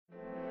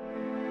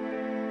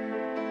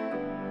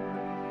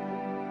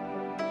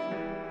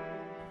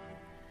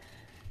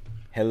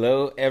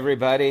Hello,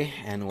 everybody,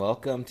 and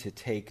welcome to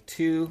Take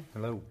Two.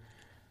 Hello.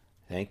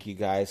 Thank you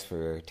guys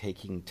for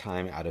taking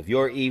time out of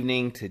your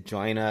evening to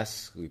join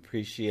us. We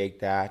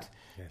appreciate that.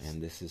 Yes.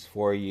 And this is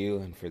for you,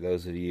 and for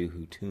those of you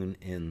who tune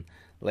in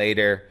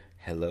later,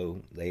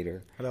 hello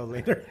later. Hello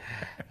later.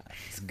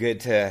 It's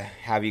good to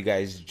have you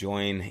guys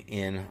join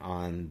in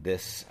on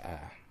this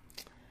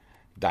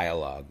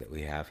dialogue that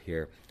we have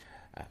here.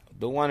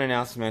 The one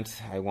announcement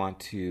I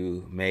want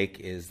to make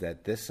is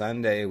that this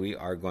Sunday we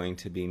are going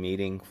to be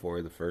meeting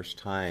for the first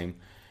time.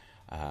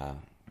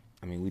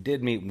 We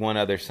did meet one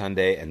other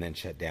Sunday and then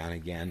shut down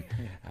again,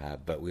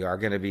 but we are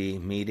going to be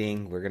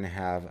meeting. We're going to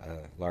have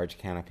a large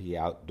canopy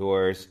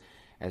outdoors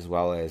as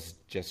well as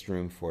just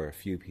room for a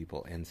few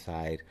people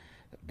inside,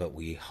 but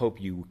we hope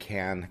you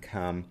can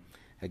come.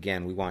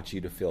 Again, we want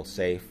you to feel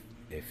safe.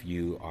 If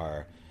you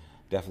are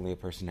definitely a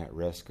person at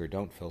risk or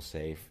don't feel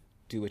safe,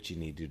 do what you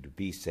need to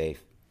be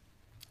safe.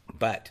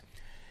 But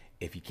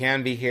if you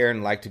can be here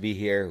and like to be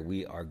here,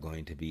 we are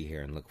going to be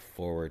here and look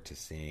forward to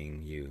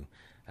seeing you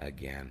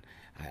again.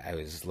 I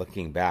was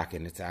looking back,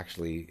 and it's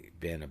actually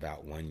been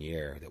about 1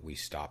 year that we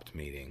stopped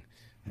meeting.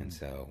 And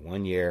so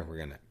 1 year, we're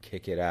going to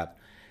kick it up.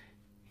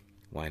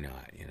 Why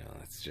not?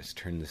 Let's just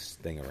turn this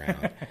thing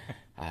around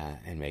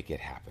and make it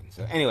happen.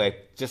 So anyway,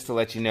 just to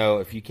let you know,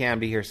 if you can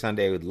be here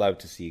Sunday, we'd love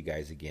to see you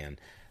guys again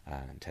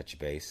and touch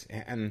base.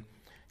 And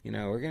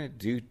we're going to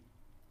do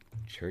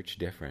church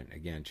different.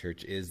 Again,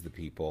 church is the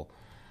people,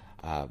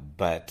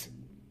 but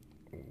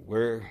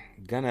we're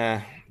going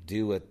to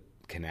do what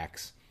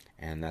connects.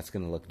 And that's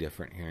going to look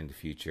different here in the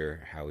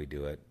future, how we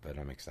do it, but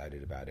I'm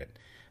excited about it.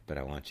 But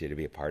I want you to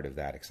be a part of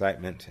that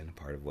excitement and a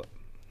part of what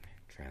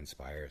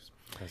transpires.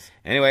 Yes.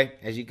 Anyway,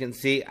 as you can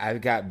see, I've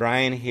got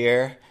Brian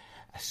here,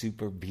 a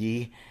Super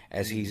B,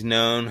 as he's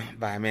known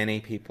by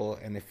many people.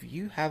 And if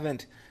you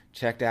haven't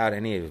checked out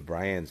any of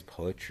Brian's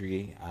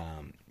poetry,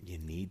 you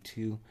need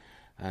to.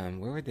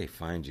 Where would they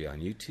find you? On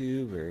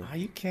YouTube? Or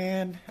You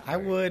can. I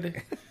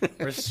would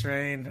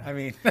restrain.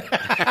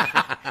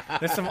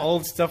 There's some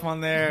old stuff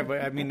on there,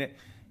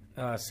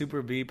 but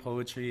Super B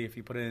Poetry, if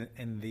you put it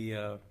in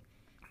the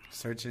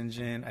search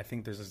engine, I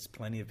think there's just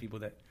plenty of people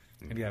that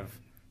maybe have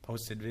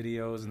posted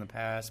videos in the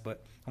past,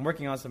 but I'm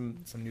working on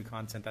some new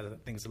content that I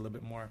think is a little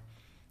bit more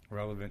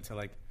relevant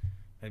to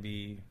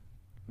maybe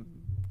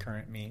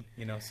current me,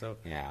 so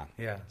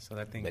so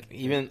I think. But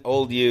even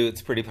old you,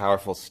 it's pretty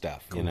powerful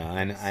stuff, cool.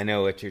 I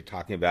know what you're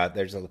talking about.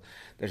 There's a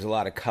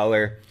lot of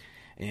color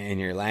in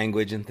your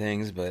language and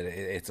things, but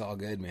it's all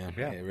good, man.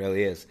 Yeah. It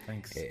really is.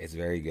 Thanks. It's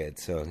very good.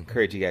 So I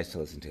encourage you guys to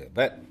listen to it.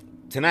 But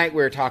tonight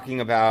we're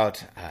talking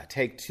about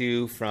Take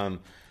Two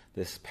from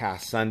this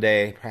past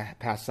Sunday.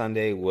 Past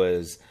Sunday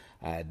was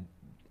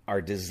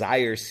our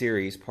Desire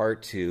series,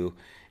 part 2.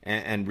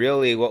 And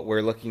really what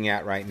we're looking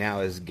at right now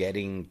is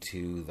getting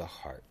to the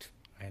heart.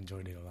 I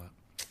enjoyed it a lot.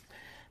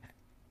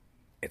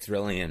 It's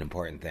really an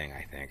important thing,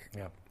 I think.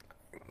 Yeah.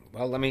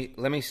 Well, let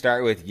me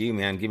start with you,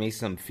 man. Give me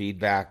some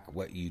feedback,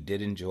 what you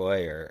did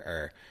enjoy,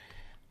 or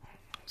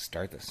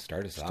start us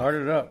off. Start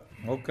it up.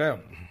 Okay.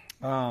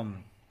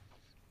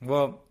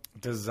 Well,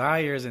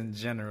 desires in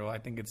general, I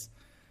think it's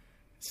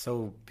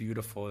so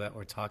beautiful that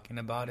we're talking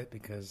about it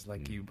because,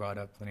 like you brought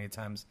up plenty of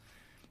times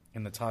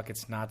in the talk,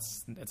 it's not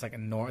a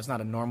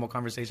normal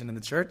conversation in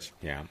the church.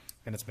 Yeah.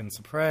 And it's been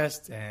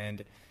suppressed,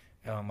 and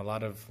a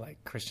lot of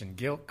Christian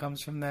guilt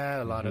comes from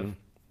that. A lot of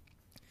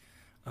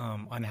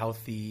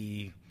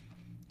unhealthy,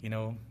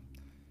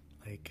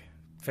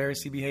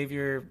 Pharisee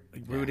behavior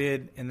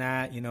rooted in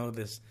that.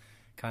 This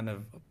kind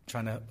of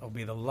trying to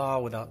obey the law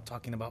without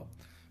talking about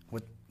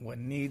what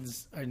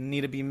needs or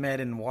need to be met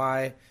and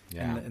why.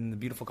 Yeah. And the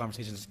beautiful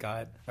conversations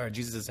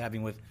Jesus is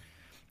having with,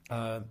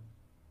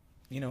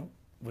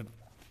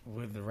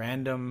 with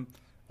random,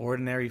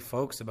 ordinary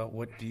folks about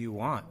what do you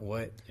want?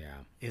 What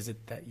is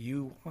it that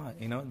you want?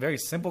 Very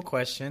simple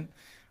question.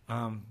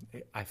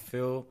 I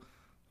feel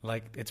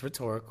like it's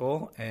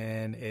rhetorical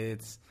and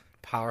it's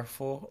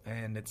powerful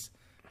and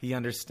he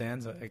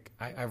understands. I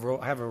have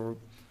a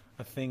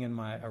thing in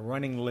a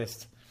running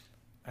list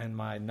in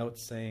my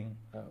notes saying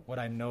what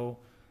I know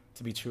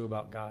to be true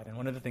about God. And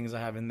one of the things I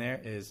have in there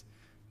is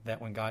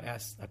that when God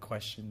asks a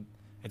question,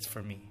 it's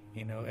for me.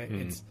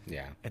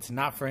 It's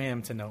not for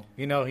him to know.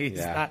 He's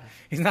not.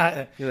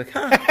 You're like,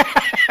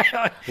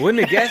 huh?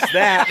 Wouldn't have guessed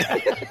that.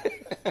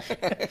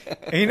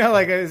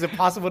 Is it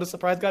possible to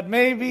surprise God?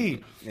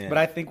 Maybe. Yeah. But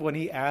I think when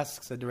he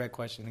asks a direct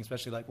question,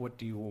 especially what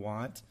do you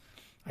want?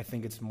 I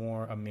think it's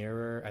more a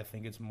mirror. I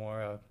think it's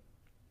more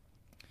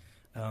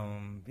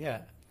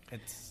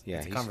it's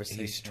a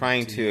conversation. He's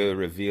trying to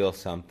reveal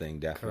something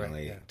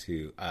definitely Correct,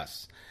 to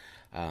us.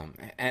 And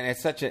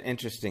it's such an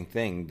interesting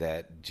thing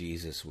that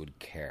Jesus would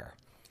care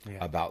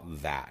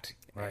about that,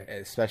 right?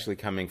 Especially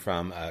coming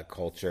from a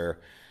culture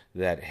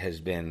that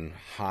has been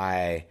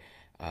high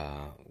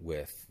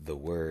with the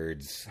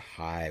words,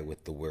 high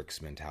with the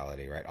works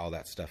mentality, right? All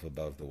that stuff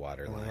above the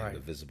waterline, right. The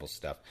visible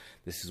stuff.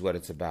 This is what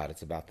it's about.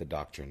 It's about the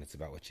doctrine. It's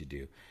about what you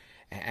do.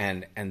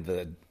 And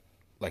the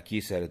like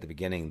you said at the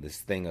beginning, this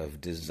thing of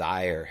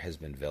desire has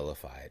been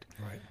vilified.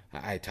 Right.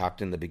 I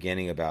talked in the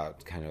beginning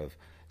about kind of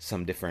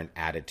some different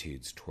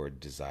attitudes toward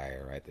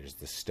desire, right? There's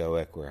the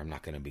stoic where I'm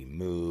not going to be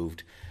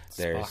moved.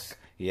 There's,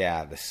 the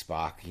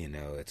Spock,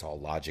 it's all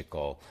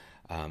logical.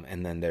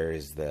 And then there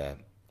is the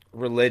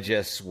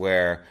religious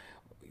where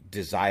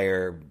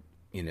desire,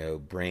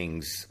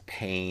 brings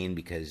pain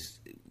because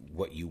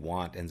what you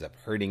want ends up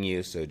hurting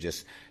you. So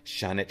just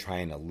shun it, try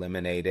and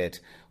eliminate it.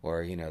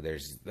 Or,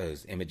 there's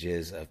those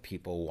images of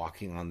people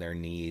walking on their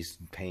knees,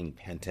 paying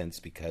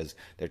penance because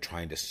they're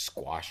trying to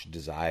squash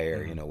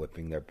desire,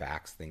 whipping their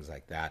backs, things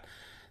like that.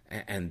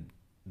 And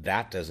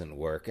that doesn't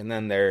work. And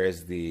then there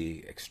is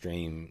the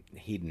extreme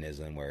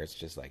hedonism where it's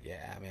just like,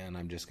 yeah, man,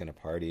 I'm just going to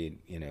party,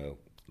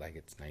 like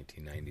it's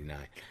 1999,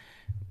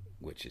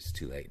 which is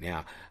too late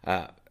now.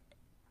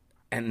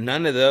 And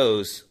none of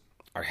those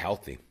are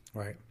healthy.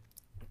 Right.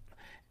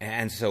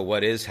 And so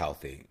what is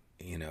healthy?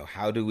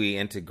 How do we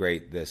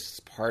integrate this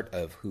part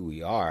of who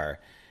we are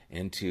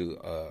into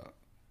a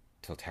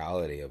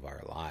totality of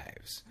our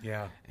lives?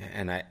 Yeah.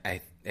 And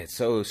I it's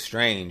so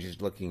strange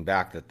just looking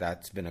back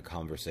that's been a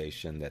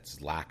conversation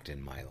that's lacked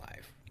in my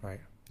life. Right.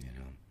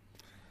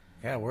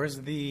 Yeah, where's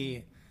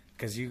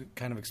because you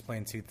kind of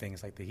explained two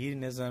things, like the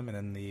hedonism and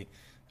then the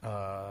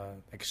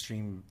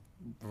extreme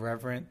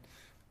reverent.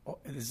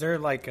 Is there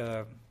I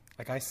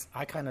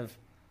kind of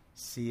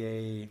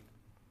see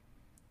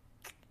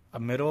a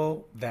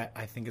middle that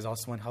I think is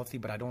also unhealthy,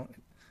 but I don't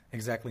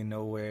exactly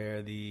know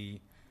where the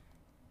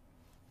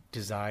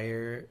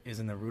desire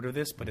is in the root of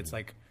this, but it's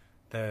like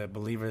the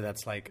believer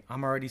that's like,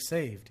 I'm already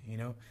saved,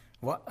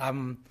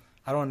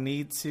 I don't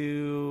need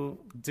to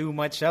do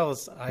much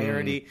else. I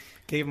already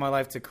gave my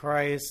life to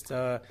Christ.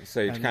 So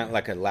you're kind of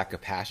like a lack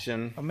of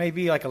passion? Or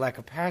maybe like a lack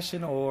of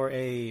passion or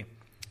a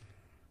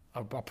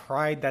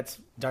pride that's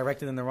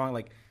directed in the wrong,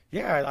 like,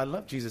 yeah, I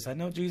love Jesus. I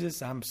know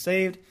Jesus. I'm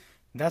saved.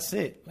 That's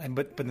it.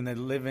 But then they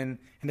live in,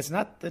 and it's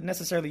not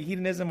necessarily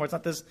hedonism, or it's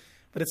not this,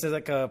 but it's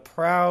like a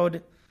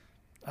proud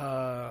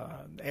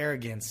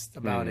arrogance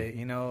about it,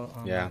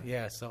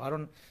 Yeah.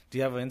 So do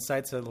you have an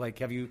insight to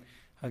have you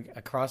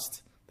across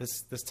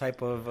this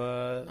type of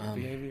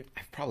behavior?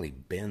 I've probably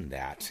been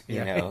that,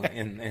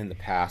 in the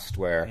past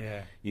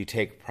where you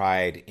take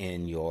pride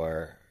in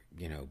your,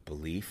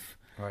 belief.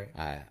 Right.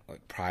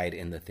 Pride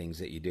in the things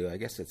that you do. I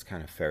guess it's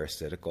kind of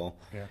pharisaical,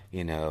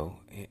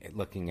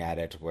 looking at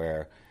it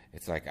where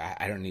it's like,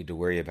 I don't need to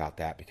worry about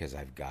that because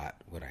I've got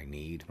what I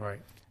need.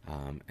 Right.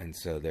 And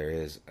so there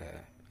is,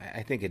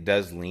 I think it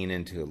does lean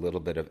into a little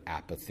bit of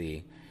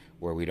apathy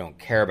where we don't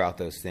care about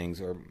those things,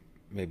 or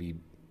maybe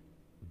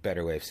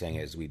better way of saying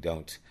it is we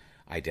don't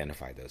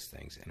identify those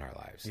things in our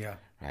lives. Yeah.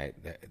 Right.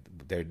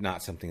 They're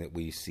not something that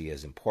we see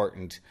as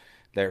important.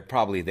 They're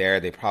probably there.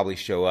 They probably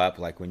show up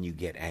like when you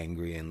get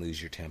angry and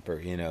lose your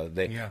temper.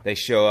 They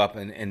show up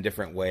in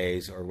different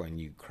ways, or when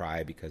you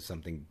cry because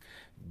something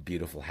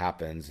beautiful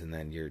happens, and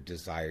then your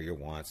desire, your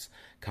wants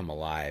come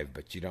alive,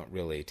 but you don't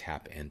really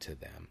tap into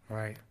them.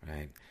 Right.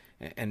 Right.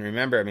 And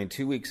remember,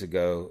 2 weeks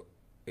ago,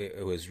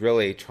 it was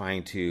really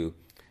trying to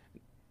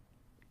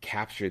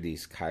capture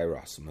these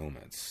kairos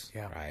moments,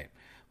 right,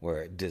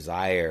 where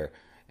desire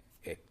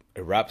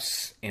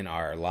erupts in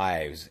our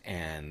lives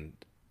and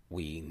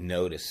we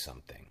notice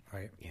something,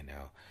 right?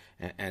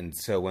 And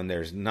so when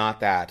there's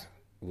not that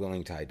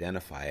willing to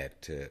identify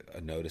it, to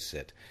notice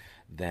it,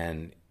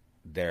 then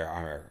there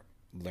are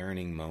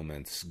learning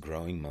moments,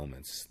 growing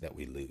moments that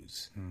we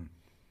lose.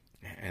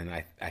 And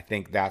I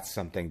think that's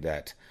something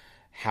that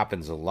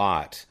happens a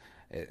lot.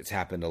 It's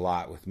happened a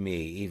lot with me.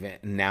 Even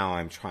now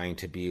I'm trying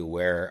to be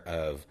aware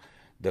of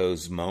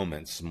those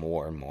moments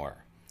more and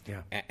more.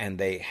 Yeah. And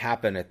they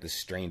happen at the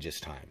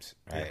strangest times,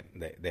 right?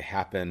 Yeah. They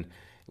happen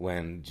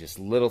when just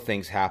little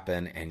things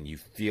happen and you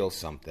feel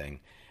something,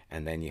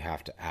 and then you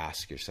have to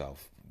ask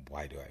yourself,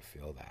 why do I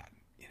feel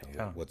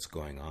that? What's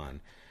going on?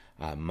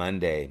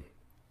 Monday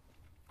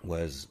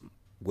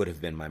would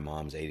have been my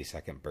mom's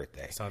 82nd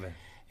birthday. I saw that.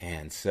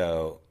 And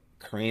so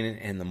Corinne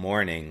in the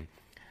morning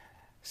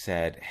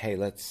said, hey,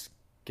 let's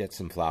get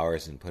some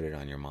flowers and put it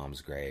on your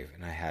mom's grave.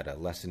 And I had a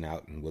lesson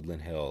out in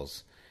Woodland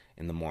Hills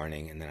in the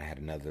morning, and then I had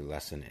another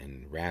lesson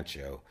in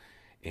Rancho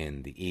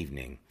in the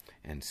evening.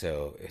 And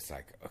so it's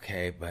like,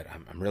 okay, but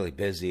I'm really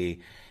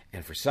busy.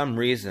 And for some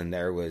reason,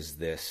 there was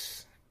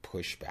this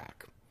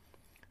pushback,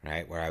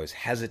 right, where I was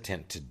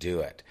hesitant to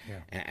do it. Yeah.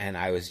 And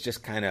I was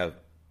just kind of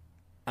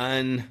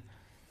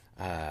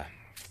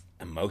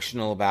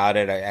emotional about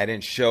it. I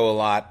didn't show a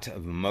lot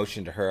of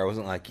emotion to her. I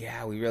wasn't like,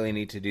 yeah, we really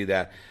need to do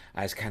that.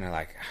 I was kind of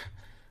like,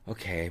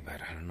 okay,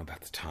 but I don't know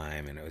about the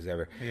time. And it was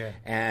ever. Yeah.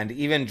 And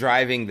even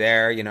driving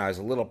there, I was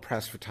a little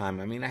pressed for time.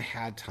 I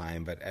had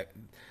time, but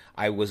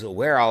I was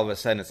aware all of a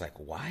sudden, it's like,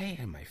 why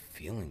am I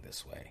feeling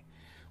this way?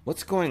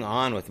 What's going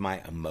on with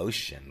my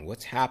emotion?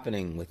 What's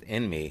happening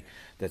within me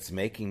that's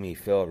making me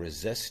feel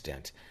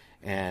resistant?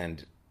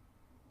 And,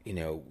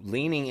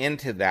 leaning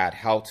into that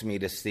helped me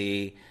to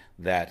see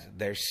that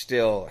there's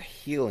still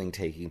healing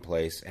taking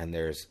place, and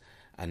there's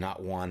a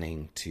not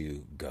wanting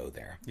to go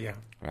there. Yeah.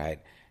 Right.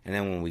 And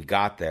then when we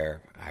got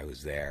there, I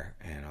was there,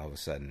 and all of a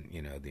sudden,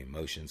 the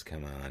emotions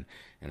come on,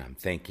 and I'm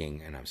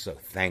thinking, and I'm so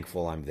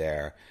thankful I'm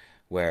there,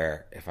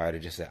 where if I would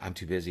have just said, I'm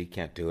too busy,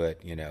 can't do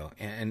it,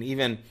 and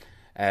even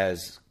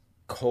as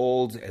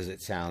cold as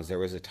it sounds, there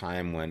was a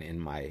time when in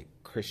my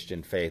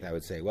Christian faith, I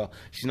would say, well,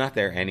 she's not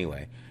there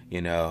anyway.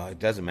 It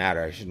doesn't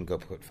matter. I shouldn't go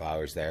put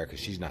flowers there because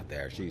she's not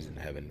there. She's in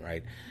heaven,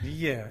 right?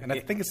 Yeah, and I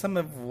think it's some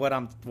of what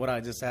I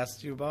just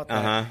asked you about.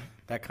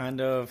 That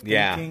kind of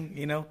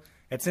thinking,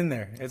 it's in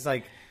there. It's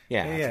like,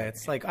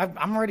 it's like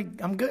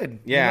I'm good.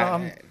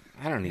 Yeah,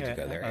 I don't need to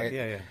go there.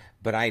 Yeah.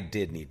 But I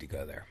did need to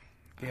go there.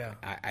 Yeah,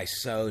 I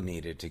so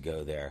needed to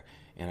go there,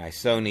 and I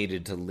so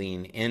needed to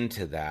lean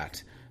into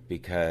that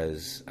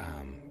because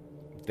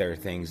there are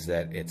things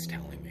that it's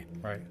telling me.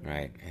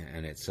 Right.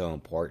 And it's so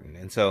important.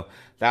 And so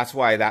that's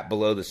why that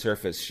below the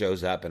surface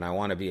shows up, and I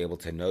want to be able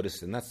to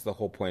notice, and that's the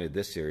whole point of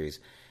this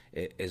series,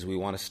 is we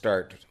want to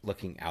start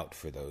looking out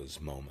for those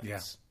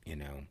moments.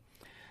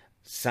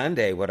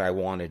 Sunday, what I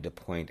wanted to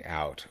point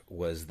out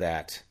was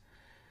that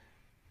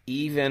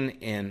even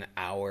in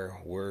our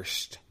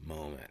worst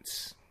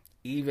moments,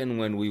 even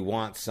when we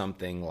want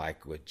something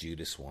like what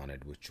Judas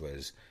wanted, which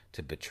was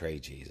to betray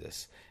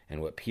Jesus,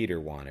 and what Peter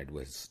wanted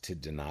was to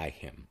deny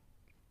him,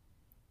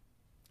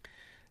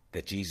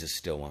 that Jesus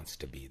still wants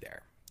to be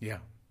there. Yeah.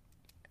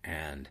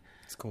 And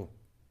it's cool.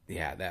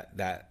 Yeah,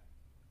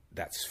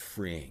 that's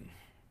freeing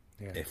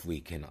if we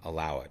can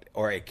allow it.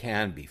 Or it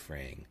can be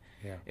freeing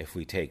if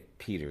we take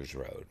Peter's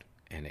road,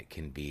 and it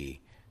can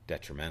be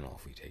detrimental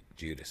if we take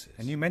Judas's.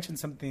 And you mentioned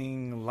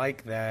something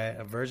like that,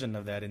 a version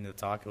of that in the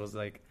talk. It was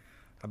like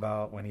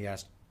about when he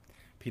asked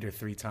Peter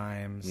 3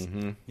 times.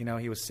 Mm-hmm.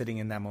 He was sitting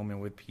in that moment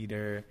with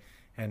Peter,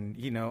 and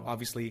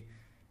obviously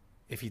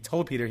if he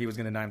told Peter he was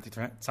going to deny him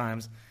 3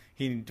 times,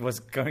 he was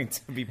going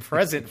to be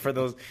present for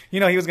those, he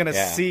was going to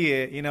see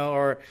it,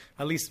 or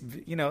at least,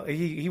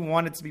 he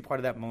wanted to be part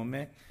of that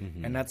moment.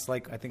 Mm-hmm. And that's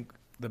like, I think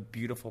the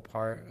beautiful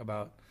part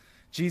about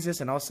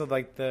Jesus, and also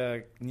like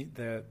the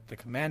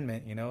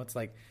commandment, it's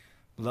like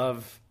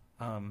love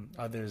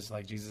others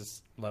like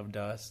Jesus loved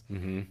us.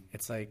 Mm-hmm.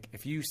 It's like,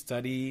 if you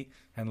study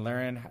and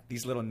learn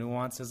these little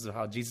nuances of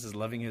how Jesus is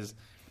loving his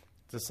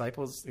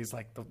disciples, he's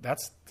like,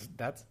 that's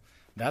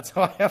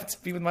how I have to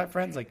be with my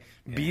friends. Like,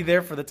 be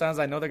there for the times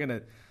I know they're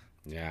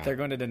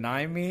going to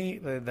deny me,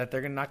 that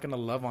they're not going to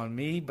love on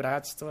me, but I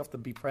still have to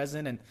be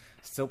present and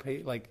still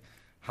pay like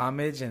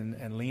homage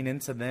and lean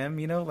into them,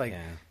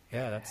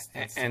 that's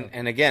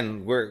and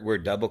again, we're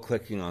double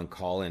clicking on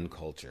call-in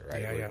culture,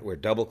 right? We're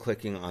double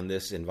clicking on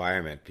this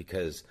environment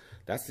because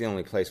that's the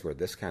only place where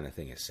this kind of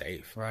thing is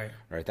safe, right?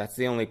 That's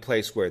the only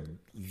place where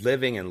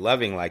living and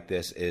loving like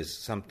this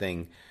is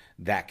something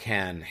that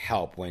can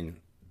help when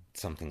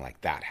something like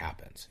that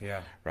happens.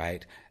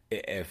 Right?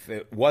 If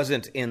it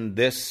wasn't in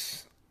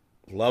this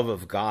love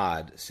of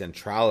God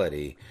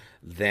centrality,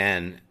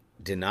 then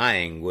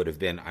denying would have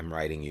been, I'm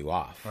writing you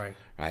off.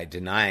 Right?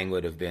 Denying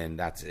would have been,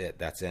 that's it,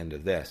 that's the end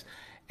of this.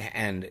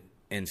 And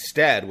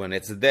instead, when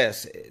it's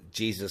this,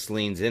 Jesus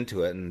leans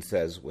into it and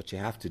says, what you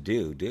have to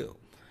do.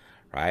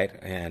 Right?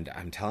 And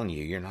I'm telling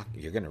you,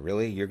 you're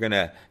going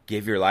to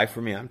give your life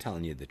for me. I'm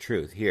telling you the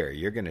truth. Here,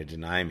 you're going to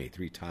deny me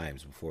 3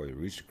 times before the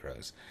rooster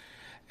crows.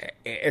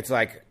 It's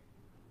like,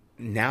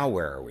 now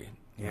where are we?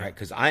 Right?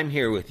 Because I'm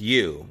here with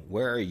you.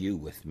 Where are you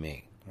with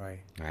me?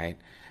 Right?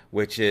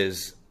 Which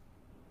is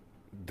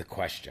the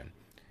question.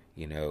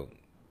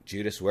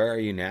 Judas, where are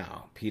you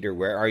now? Peter,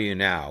 where are you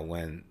now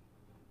when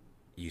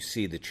you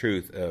see the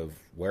truth of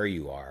where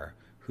you are,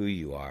 who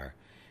you are,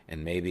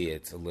 and maybe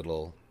it's a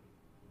little,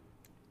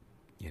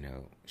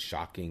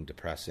 shocking,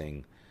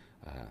 depressing,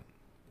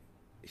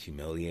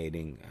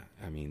 humiliating.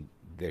 I mean,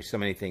 there's so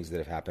many things that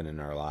have happened in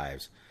our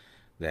lives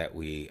that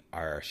we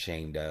are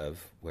ashamed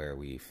of, where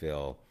we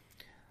feel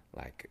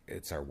like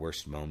it's our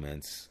worst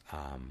moments.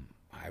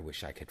 I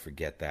wish I could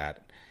forget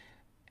that.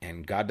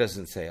 And God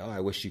doesn't say, oh, I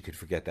wish you could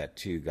forget that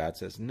too. God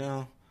says,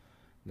 no,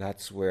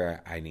 that's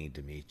where I need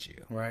to meet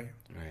you. Right.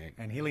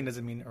 And healing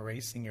doesn't mean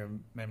erasing your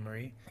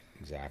memory.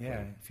 Exactly.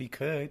 Yeah, if he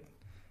could,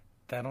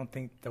 I don't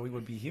think that we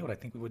would be healed. I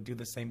think we would do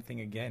the same thing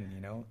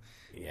again,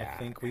 Yeah. I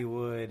think we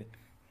would.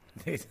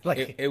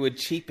 It would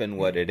cheapen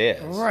what it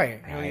is.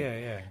 Right. Oh,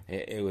 yeah.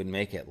 It would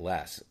make it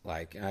less.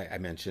 Like I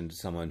mentioned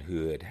someone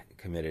who had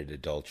committed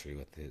adultery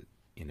with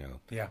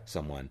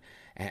someone.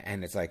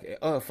 And it's like,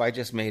 oh, if I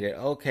just made it,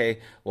 okay,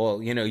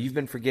 well, you've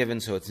been forgiven,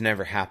 so it's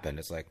never happened.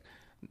 It's like,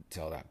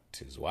 tell that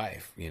to his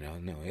wife,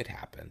 no, it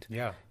happened.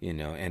 Yeah.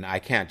 And I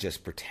can't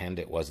just pretend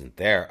it wasn't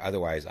there.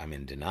 Otherwise, I'm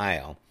in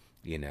denial,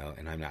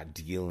 and I'm not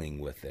dealing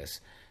with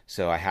this.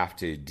 So I have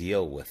to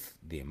deal with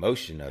the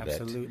emotion of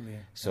it.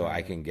 So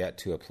I can get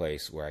to a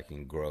place where I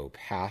can grow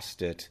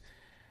past it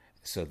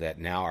so that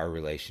now our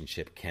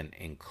relationship can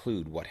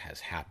include what has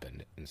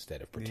happened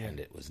instead of pretend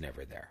it was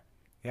never there.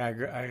 Yeah,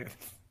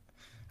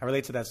 I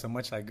relate to that so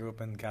much. I grew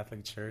up in the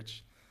Catholic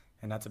Church,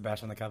 and not to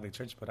bash on the Catholic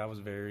Church, but I was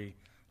very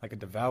like a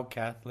devout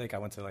Catholic. I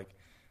went to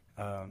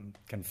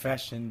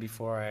confession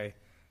before I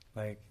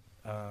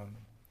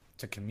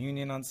took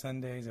communion on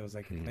Sundays. It was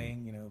like a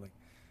thing,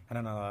 I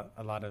don't know,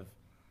 a lot of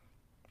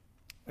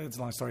it's a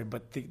long story,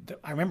 but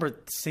I remember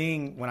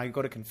seeing when I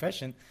go to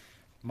confession,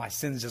 my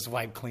sins just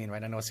wiped clean,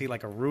 right? And I see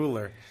like a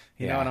ruler,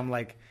 you know, and I'm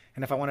like,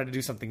 and if I wanted to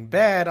do something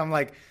bad, I'm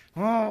like,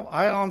 well,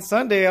 on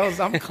Sunday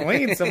I'm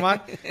clean, so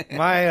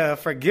my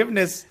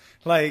forgiveness,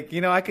 like,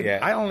 you know,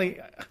 I'm only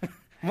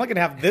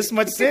gonna have this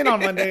much sin on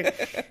Monday,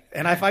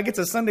 and if I get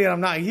to Sunday and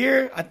I'm not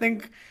here, I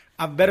think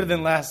I'm better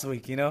than last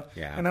week, you know.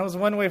 Yeah. And that was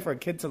one way for a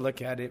kid to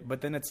look at it,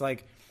 but then it's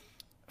like,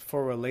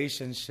 for a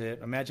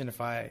relationship, imagine if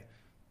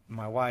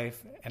my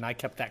wife and I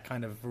kept that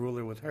kind of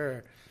ruler with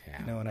her,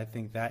 you know, and I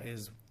think that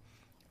is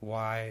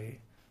why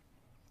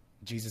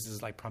Jesus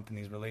is like prompting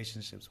these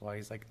relationships, why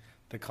he's like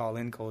the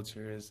call-in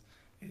culture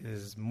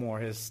is more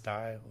his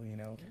style, you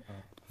know.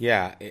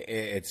 Yeah,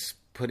 it's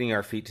putting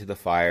our feet to the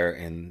fire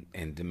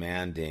and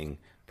demanding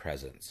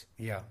presence.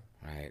 Yeah.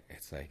 Right?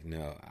 It's like,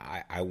 no,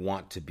 I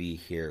want to be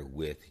here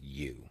with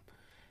you.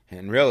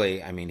 And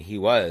really, I mean, he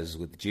was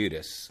with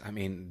Judas. I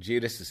mean,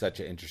 Judas is such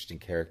an interesting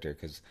character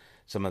because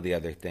some of the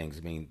other things,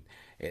 I mean,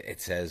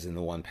 it says in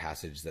the one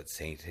passage that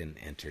Satan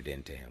entered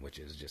into him, which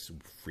is just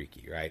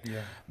freaky, right?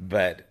 Yeah.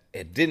 But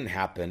it didn't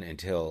happen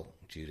until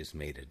Judas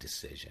made a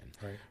decision,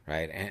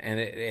 right? And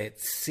it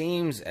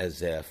seems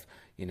as if,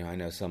 you know, I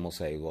know some will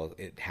say, well,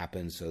 it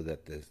happened so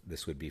that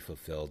this would be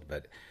fulfilled.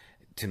 But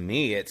to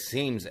me, it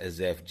seems as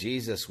if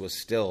Jesus was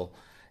still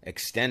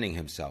extending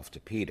himself to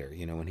Peter.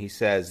 You know, when he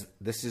says,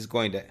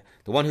 the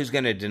one who's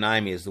going to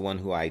deny me is the one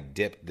who I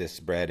dip this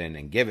bread in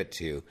and give it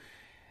to.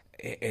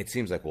 It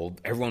seems like, well,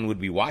 everyone would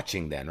be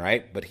watching then,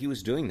 right? But he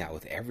was doing that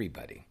with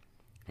everybody,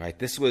 right?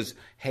 This was,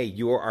 hey,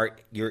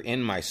 you're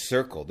in my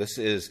circle. This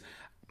is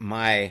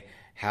my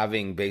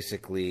having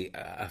basically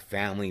a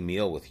family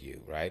meal with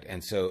you, right?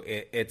 And so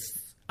it's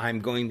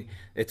going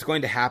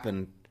to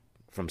happen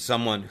from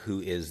someone who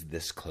is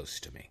this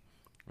close to me,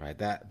 right?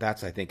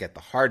 That's, I think, at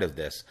the heart of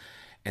this.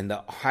 And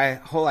the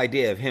whole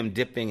idea of him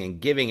dipping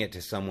and giving it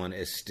to someone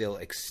is still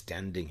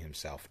extending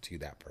himself to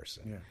that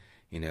person. Yeah.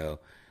 You know,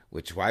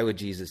 which why would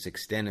Jesus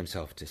extend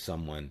himself to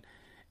someone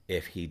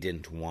if he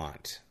didn't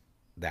want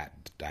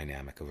that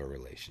dynamic of a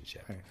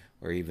relationship? Right.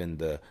 Or even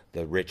the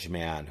rich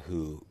man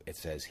who it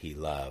says he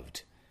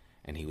loved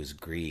and he was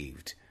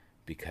grieved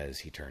because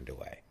he turned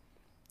away.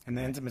 And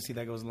the intimacy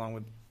that goes along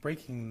with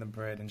breaking the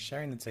bread and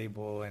sharing the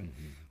table and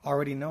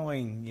already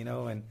knowing, you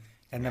know, and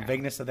the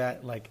vagueness of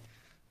that, like,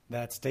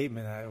 that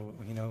statement,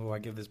 you know, who I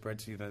give this bread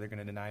to, that they're going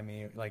to deny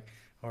me, like,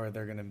 or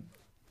they're going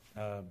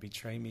to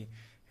betray me.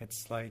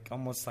 It's like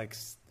almost like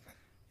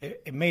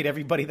it made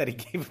everybody that he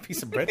gave a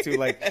piece of bread to,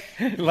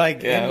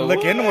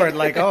 look inward,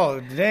 like,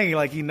 oh, dang,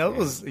 like he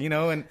knows, you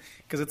know, and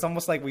because it's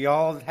almost like we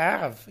all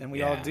have and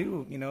we all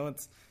do, you know,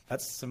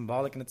 that's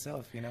symbolic in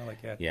itself, you know, like,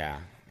 yeah.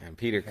 And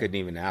Peter couldn't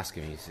even ask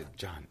him. He said,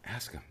 John,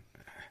 ask him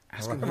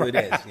who it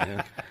is, you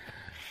know.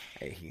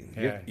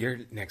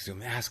 You're next to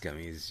him, ask him.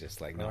 He's just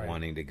like not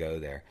wanting to go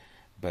there.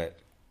 But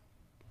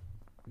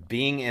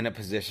being in a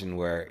position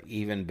where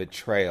even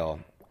betrayal,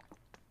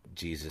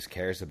 Jesus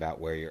cares about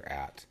where you're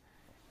at,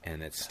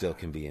 and it still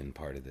can be in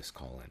part of this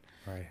call-in,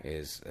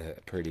 is a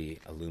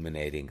pretty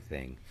illuminating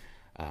thing.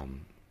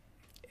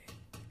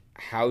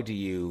 How do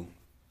you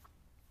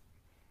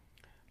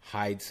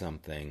hide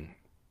something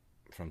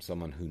from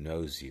someone who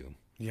knows you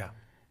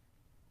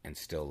and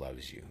still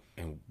loves you?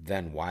 And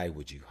then why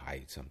would you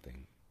hide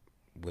something?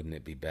 Wouldn't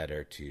it be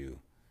better to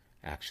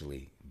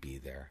actually be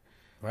there?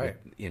 Right.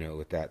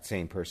 With that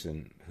same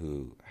person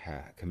who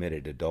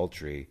committed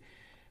adultery,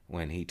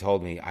 when he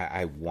told me,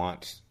 I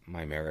want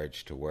my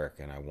marriage to work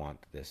and I want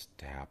this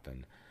to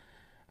happen,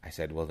 I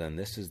said, well, then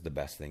this is the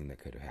best thing that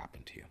could have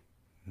happened to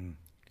you.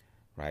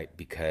 Right?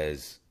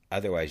 Because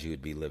otherwise you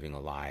would be living a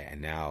lie,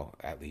 and now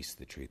at least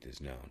the truth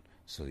is known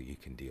so that you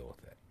can deal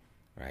with it.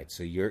 Right,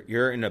 so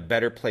you're in a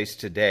better place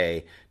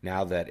today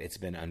now that it's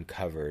been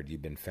uncovered,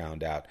 you've been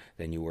found out,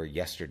 than you were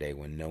yesterday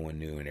when no one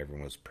knew and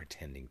everyone was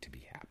pretending to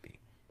be happy.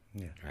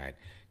 Yeah. Right,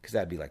 because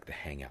that'd be like the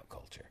hangout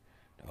culture.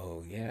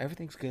 Oh yeah,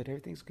 everything's good,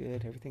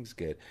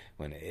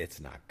 when it's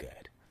not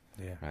good.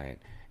 Yeah. Right,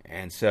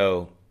 and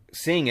so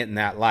seeing it in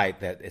that light,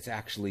 that it's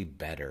actually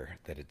better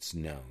that it's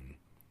known.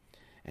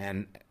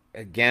 And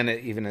again,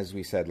 even as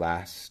we said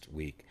last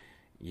week,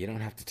 you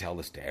don't have to tell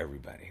this to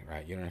everybody,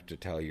 right? You don't have to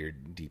tell your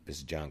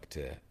deepest junk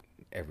to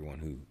everyone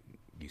who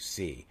you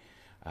see.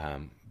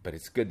 But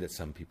it's good that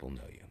some people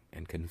know you.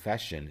 And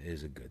confession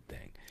is a good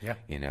thing. Yeah.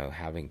 You know,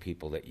 having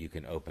people that you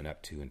can open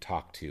up to and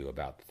talk to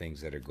about the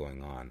things that are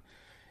going on,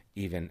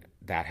 even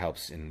that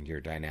helps in your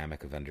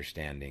dynamic of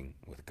understanding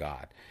with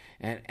God.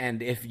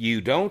 And if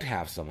you don't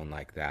have someone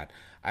like that,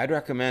 I'd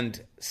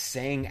recommend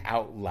saying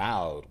out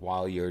loud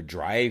while you're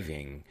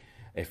driving.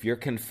 If you're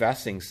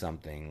confessing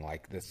something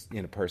like this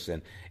in a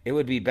person, it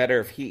would be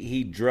better if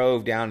he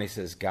drove down and he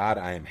says, God,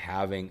 I am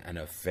having an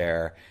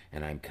affair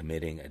and I'm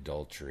committing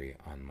adultery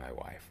on my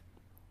wife.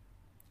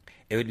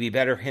 It would be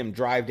better him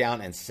drive down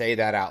and say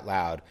that out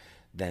loud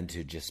than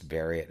to just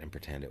bury it and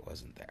pretend it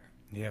wasn't there.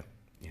 Yeah.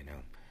 You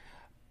know,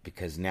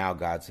 because now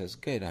God says,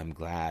 good, I'm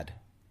glad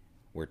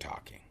we're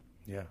talking.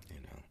 Yeah. You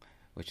know,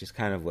 which is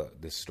kind of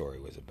what this story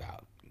was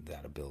about,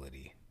 that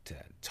ability to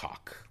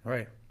talk.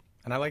 Right.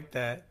 And I like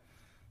that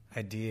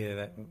idea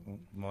that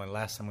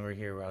last time we were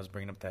here, where I was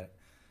bringing up that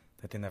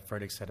thing that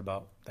Frederick said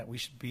about that we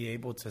should be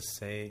able to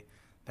say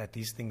that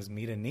these things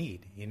meet a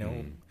need,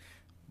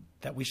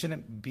 that we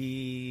shouldn't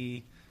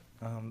be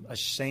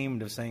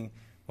ashamed of saying,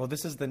 well,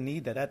 this is the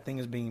need that thing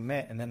is being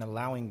met, and then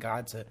allowing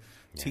God to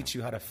teach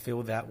you how to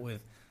fill that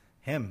with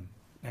him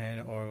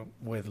or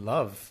with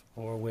love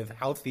or with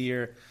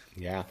healthier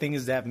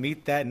things that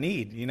meet that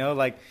need,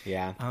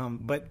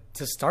 but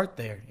to start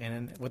there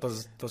and with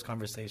those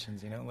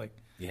conversations, a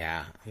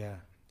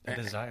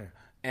desire.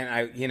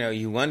 And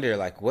you wonder,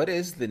 like, what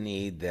is the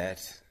need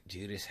that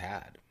Judas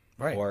had,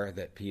 right, or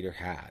that Peter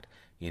had?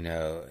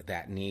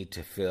 That need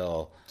to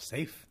feel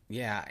safe.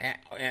 Yeah,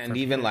 and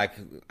even Peter, like,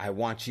 I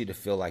want you to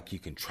feel like you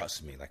can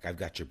trust me, like I've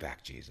got your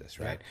back, Jesus,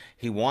 right? Yeah.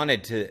 He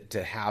wanted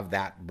to have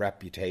that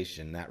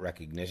reputation, that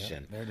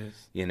recognition. Yeah, there it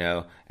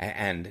is.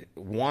 And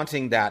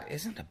wanting that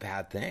isn't a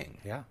bad thing.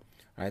 Yeah.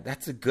 Right?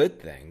 That's a good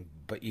thing,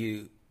 but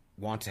you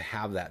want to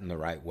have that in the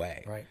right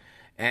way. Right.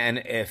 And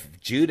if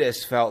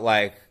Judas felt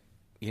like,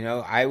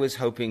 I was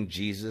hoping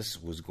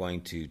Jesus was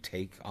going to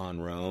take on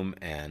Rome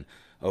and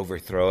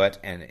overthrow it,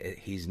 and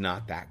he's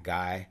not that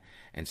guy.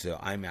 And so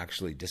I'm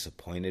actually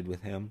disappointed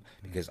with him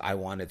because I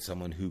wanted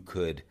someone who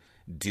could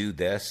do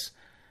this.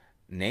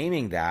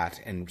 Naming that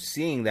and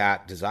seeing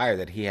that desire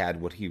that he had,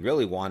 what he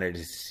really wanted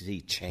to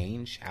see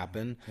change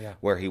happen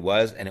where he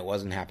was, and it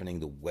wasn't happening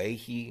the way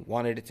he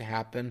wanted it to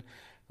happen.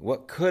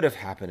 What could have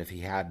happened if he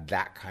had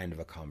that kind of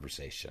a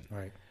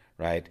conversation?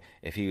 Right?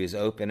 If he was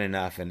open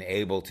enough and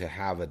able to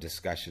have a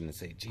discussion and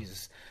say,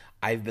 Jesus,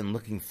 I've been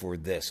looking for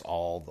this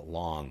all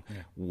along.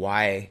 Yeah.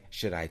 Why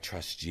should I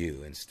trust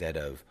you instead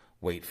of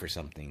wait for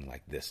something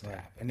like this to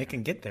happen? And it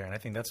can get there. And I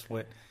think that's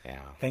what,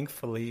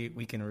 thankfully,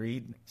 we can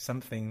read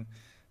something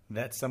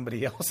that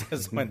somebody else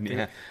has went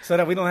through so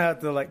that we don't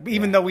have to,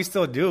 even though we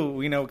still do,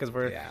 because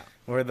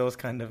we're those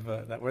kind of,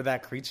 we're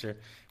that creature.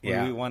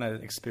 We want to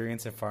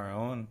experience it for our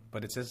own,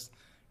 but it just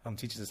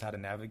teaches us how to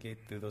navigate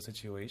through those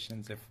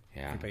situations if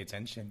we pay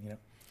attention,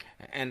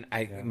 And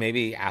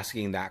maybe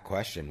asking that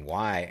question,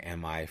 why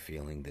am I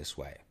feeling this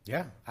way?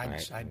 Yeah. I'm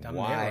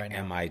why there right now.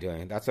 Am I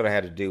doing? That's what I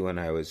had to do when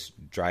I was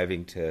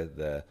driving to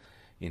the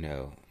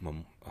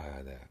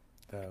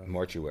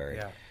mortuary.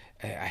 Yeah.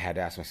 I had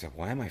to ask myself,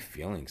 why am I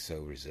feeling so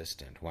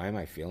resistant? Why am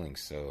I feeling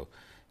so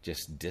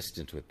just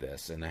distant with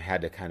this? And I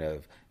had to kind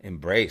of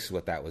embrace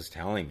what that was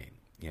telling me,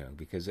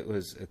 because it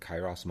was a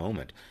Kairos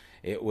moment.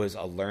 It was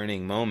a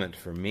learning moment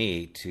for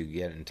me to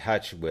get in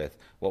touch with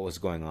what was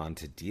going on,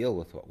 to deal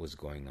with what was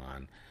going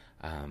on.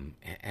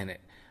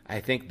 I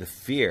think the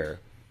fear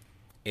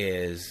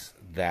is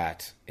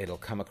that it'll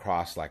come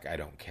across like I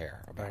don't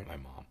care about my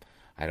mom.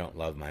 I don't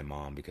love my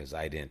mom because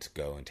I didn't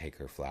go and take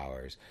her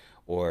flowers.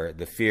 Or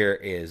the fear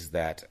is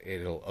that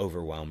it'll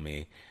overwhelm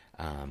me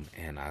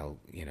and I'll,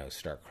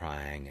 start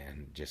crying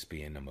and just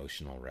be an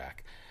emotional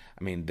wreck.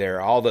 I mean, there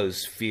are all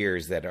those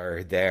fears that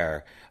are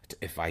there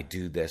if I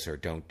do this or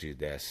don't do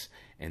this,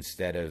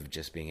 instead of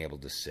just being able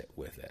to sit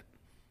with it,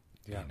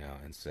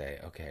 and say,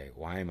 okay,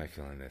 why am I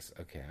feeling this?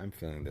 Okay, I'm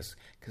feeling this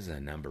because of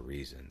a number of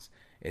reasons.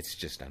 It's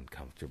just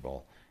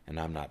uncomfortable, and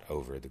I'm not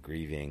over the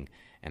grieving,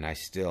 and I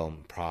still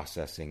am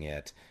processing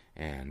it,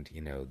 and,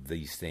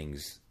 these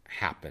things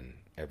happen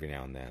every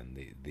now and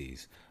then.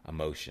 These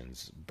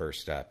emotions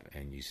burst up,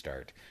 and you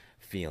start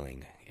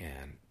feeling,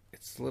 and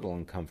it's a little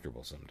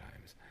uncomfortable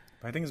sometimes.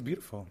 I think it's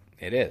beautiful.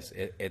 It is.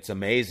 It's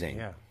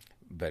amazing,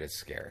 but it's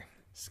scary.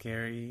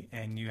 Scary,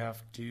 and you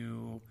have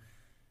to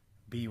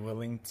be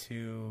willing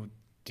to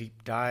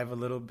deep dive a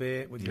little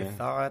bit with your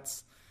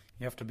thoughts.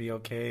 You have to be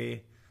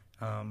okay.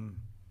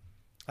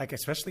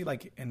 Especially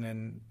in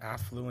an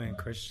affluent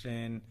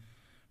Christian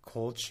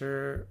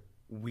culture,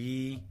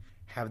 we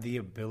have the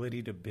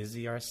ability to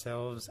busy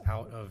ourselves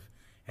out of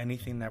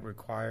anything that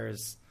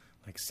requires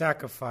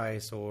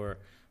sacrifice or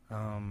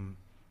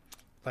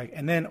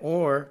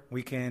or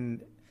we can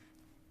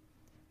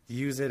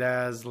use it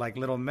as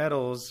little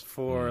medals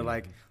for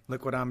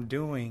look what I'm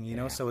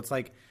doing, So it's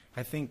I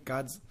think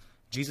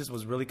Jesus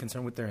was really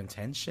concerned with their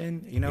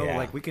intention,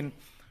 we can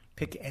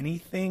pick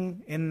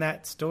anything in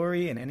that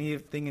story and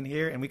anything in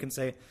here and we can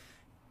say,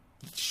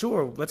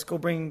 sure, let's go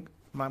bring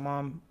my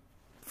mom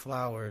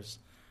flowers.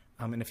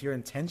 And if your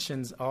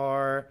intentions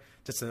are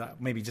just to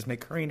maybe just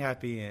make Corinne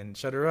happy and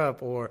shut her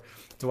up, or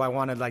do I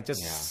want to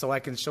so I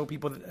can show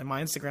people in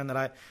my Instagram that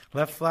I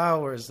left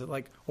flowers,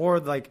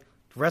 or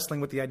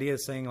wrestling with the idea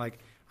of saying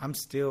I'm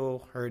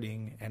still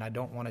hurting and I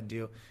don't want to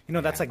deal.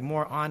 That's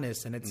more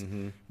honest, and it's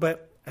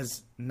but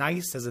as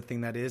nice as a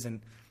thing that is,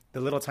 and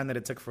the little time that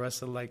it took for us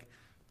to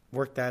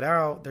work that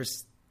out,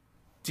 there's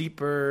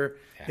deeper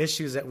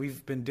issues that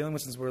we've been dealing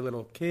with since we were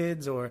little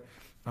kids, or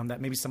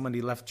that maybe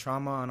somebody left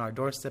trauma on our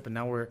doorstep and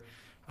now we're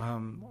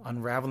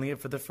unraveling it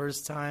for the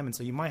first time. And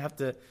so you might have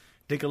to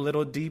dig a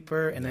little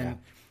deeper and then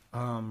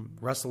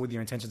wrestle with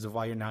your intentions of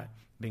why you're not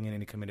being in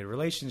any committed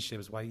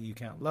relationships, why you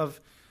can't love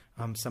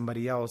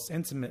somebody else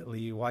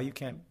intimately, why you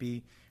can't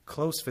be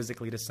close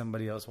physically to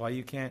somebody else, why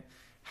you can't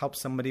help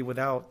somebody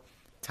without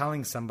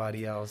telling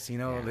somebody else,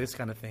 these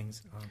kind of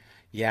things.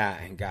 Yeah,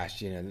 and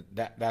gosh,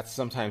 that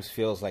sometimes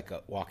feels like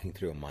walking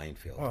through a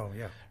minefield. Oh,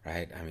 yeah.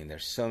 Right? I mean,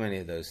 there's so many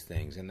of those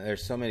things, and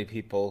there's so many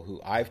people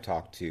who I've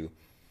talked to,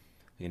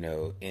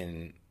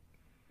 in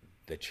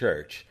the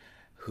church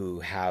who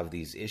have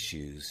these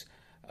issues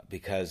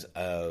because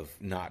of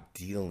not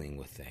dealing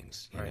with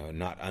things,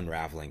 not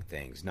unraveling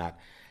things, not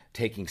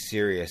taking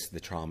serious the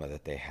trauma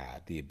that they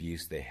had, the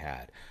abuse they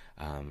had,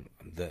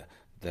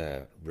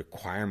 the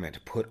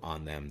requirement put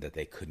on them that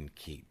they couldn't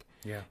keep.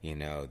 Yeah.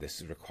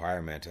 This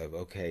requirement of,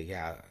 okay,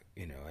 yeah,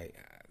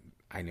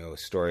 I know a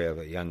story of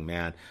a young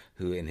man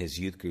who in his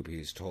youth group, he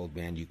was told,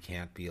 man, you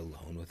can't be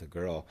alone with a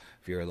girl.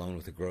 If you're alone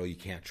with a girl, you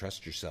can't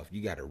trust yourself.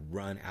 You got to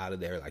run out of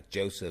there like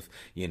Joseph,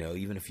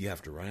 even if you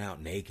have to run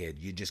out naked,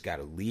 you just got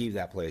to leave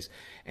that place.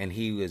 And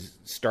he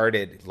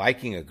started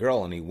liking a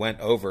girl, and he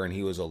went over and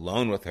he was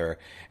alone with her.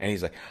 And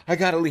he's like, I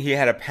got to leave. He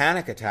had a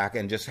panic attack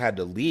and just had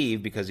to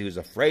leave because he was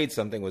afraid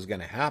something was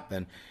going to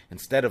happen,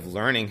 instead of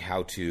learning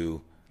how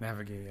to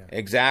navigate. Yeah.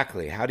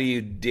 Exactly. How do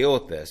you deal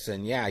with this?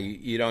 And yeah,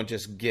 you don't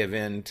just give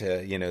in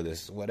to,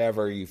 this,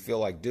 whatever you feel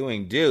like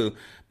do,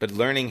 but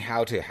learning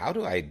how do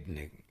I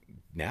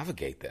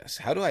navigate this?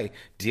 How do I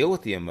deal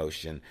with the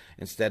emotion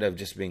instead of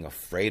just being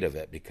afraid of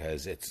it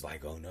because it's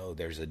like, oh no,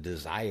 there's a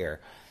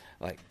desire.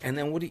 And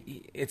then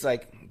it's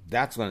like,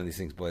 that's one of these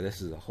things, boy, this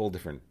is a whole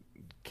different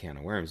can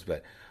of worms,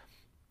 but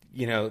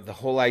the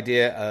whole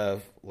idea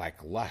of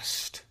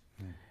lust,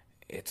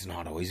 it's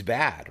not always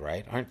bad,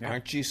 right?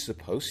 Aren't you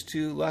supposed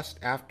to lust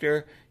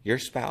after your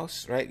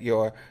spouse, right?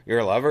 Your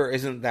lover?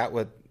 Isn't that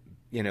what,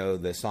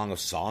 the Song of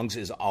Songs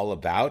is all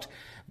about?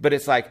 But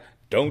it's like,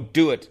 don't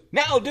do it.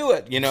 Now do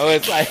it.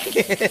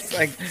 It's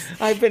like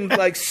I've been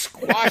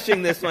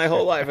squashing this my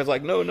whole life. It's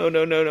like, no.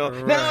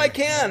 Right. Now I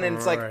can. And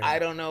it's like, I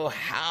don't know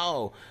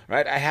how,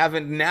 right? I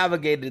haven't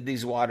navigated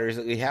these waters.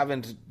 We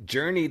haven't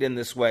journeyed in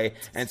this way.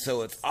 And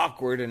so it's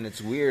awkward and it's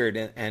weird.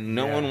 And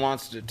no one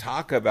wants to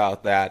talk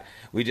about that.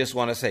 We just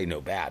want to say, no,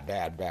 bad.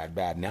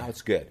 Now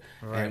it's good.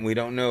 Right. And we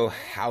don't know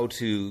how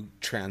to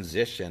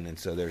transition. And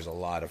so there's a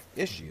lot of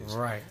issues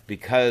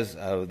because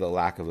of the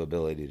lack of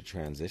ability to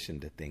transition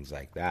to things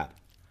like that.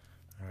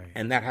 Right.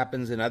 And that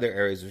happens in other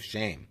areas of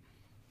shame,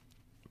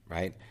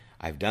 right?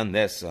 I've done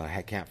this, so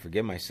I can't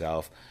forgive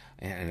myself.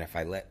 And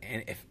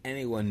if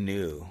anyone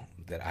knew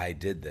that I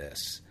did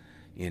this,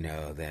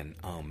 then,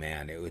 oh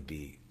man, it'd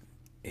be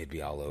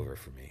all over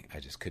for me.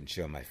 I just couldn't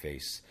show my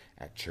face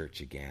at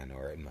church again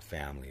or in my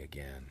family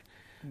again.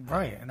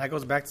 Right. And that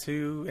goes back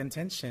to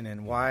intention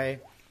and why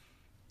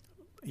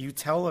you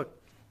tell a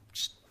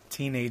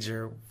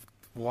teenager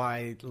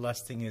why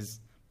lusting is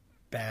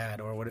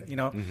bad or what,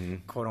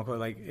 quote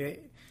unquote,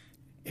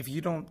 if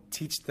you don't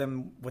teach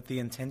them with the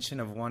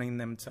intention of wanting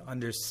them to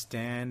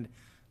understand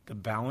the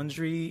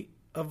boundary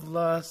of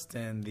lust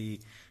and the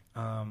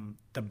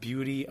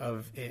beauty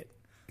of it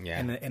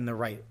in the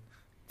right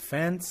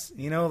fence,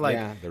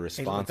 the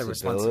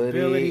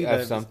responsibility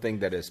of something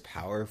that is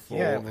powerful.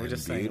 Yeah, we're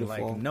just beautiful.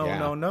 Saying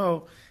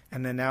no.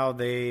 And then now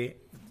they,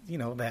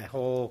 that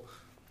whole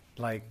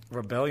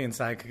rebellion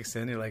side kicks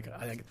in. You're like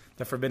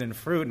the forbidden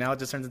fruit. Now it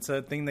just turns into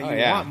a thing that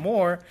you want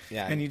more,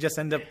 and you just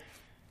end up,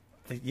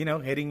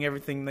 hating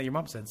everything that your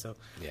mom said. So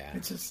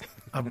it's just,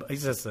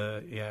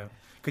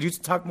 Could you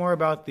talk more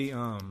about the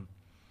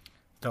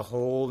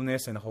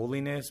wholeness and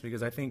holiness?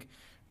 Because I think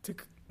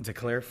to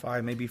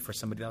clarify, maybe for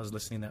somebody that was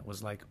listening, that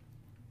was like,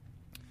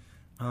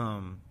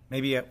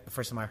 maybe at the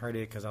first time I heard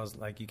it, because I was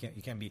like, you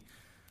can't be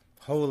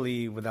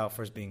holy without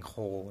first being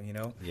whole,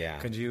 Yeah.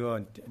 Could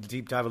you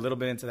deep dive a little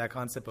bit into that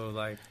concept of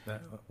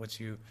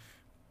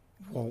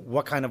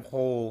what kind of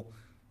whole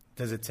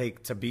does it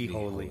take to be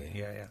holy?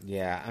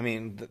 Yeah. I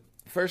mean,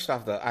 first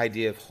off, the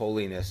idea of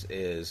holiness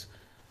is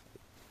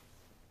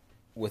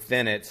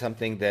within it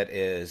something that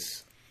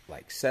is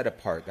set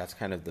apart. That's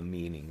kind of the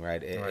meaning,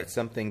 right? It's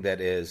something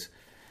that is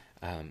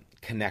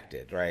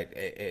connected, right?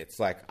 It's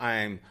like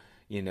I'm,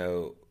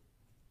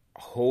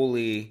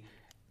 wholly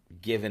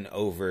given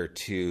over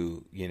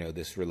to,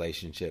 this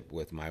relationship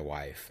with my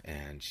wife,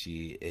 and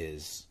she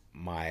is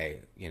my,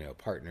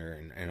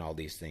 partner and all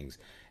these things.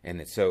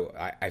 And so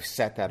I've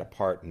set that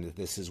apart, and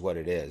this is what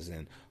it is.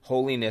 And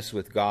holiness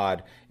with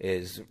God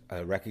is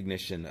a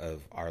recognition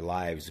of our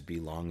lives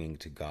belonging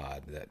to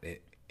God, that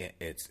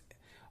it's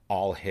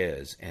all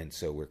His, and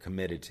so we're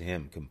committed to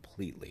Him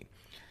completely.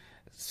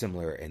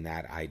 Similar in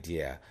that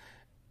idea.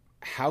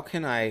 How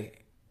can I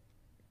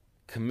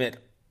commit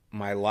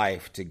my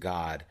life to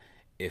God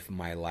if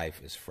my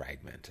life is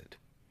fragmented?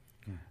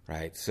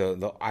 Right? So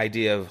the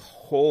idea of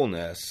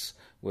wholeness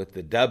with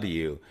the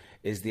W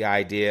is the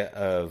idea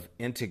of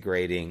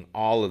integrating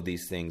all of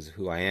these things,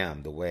 who I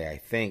am, the way I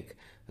think,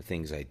 the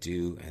things I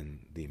do, and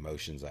the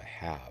emotions I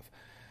have.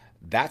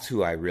 That's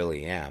who I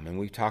really am. And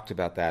we talked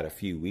about that a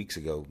few weeks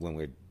ago when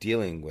we're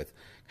dealing with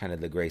kind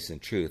of the grace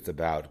and truth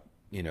about,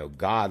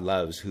 God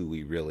loves who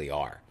we really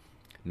are,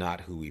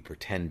 not who we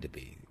pretend to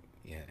be.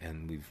 Yeah,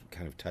 and we've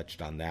kind of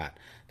touched on that.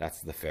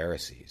 That's the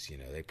Pharisees.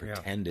 They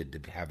pretended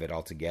to have it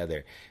all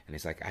together. And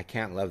it's like, I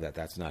can't love that.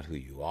 That's not who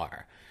you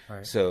are.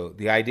 Right. So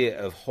the idea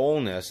of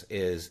wholeness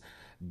is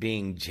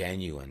being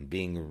genuine,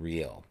 being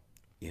real,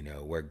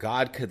 where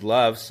God could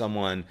love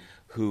someone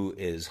who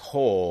is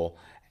whole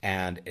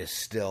and is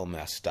still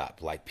messed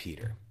up, like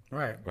Peter.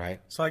 Right. Right.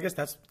 So I guess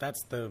that's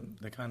the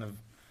kind of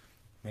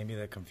maybe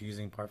the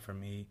confusing part for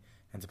me,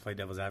 and to play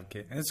devil's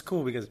advocate. And it's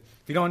cool because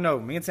if you don't know,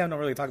 me and Sam don't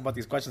really talk about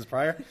these questions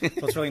prior. So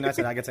it's really nice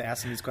that I get to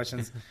ask him these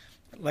questions.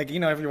 Like,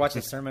 if you're watching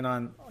a sermon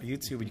on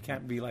YouTube, you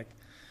can't be like,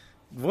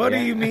 what do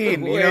you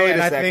mean?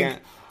 And I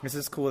think this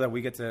is cool that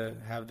we get to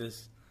have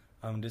this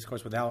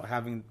discourse without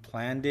having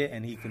planned it,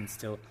 and he can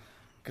still,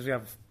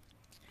 because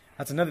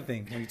that's another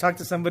thing. When you talk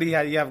to somebody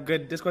you have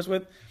good discourse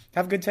with,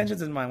 have good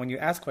tensions in mind when you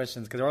ask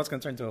questions, because they're always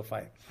going to turn into a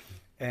fight.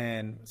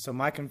 And so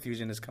my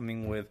confusion is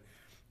coming with,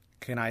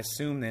 can I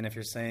assume then, if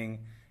you're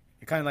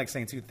kind of like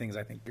saying two things,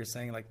 I think. You're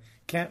saying, like,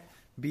 can't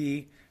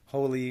be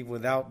holy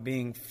without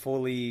being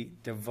fully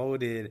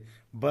devoted,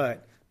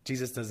 but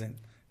Jesus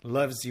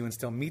loves you and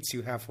still meets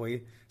you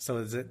halfway. So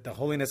is it the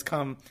holiness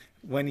come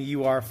when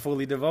you are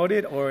fully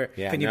devoted, or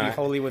can you be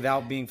holy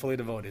without being fully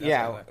devoted?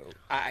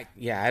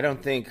 I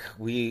don't think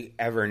we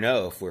ever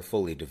know if we're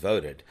fully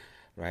devoted,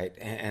 right?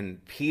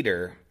 And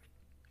Peter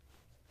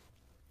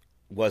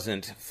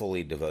wasn't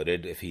fully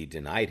devoted if he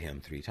denied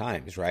him 3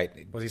 times, right?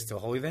 Was he still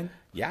holy then?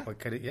 Yeah.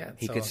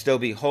 He could still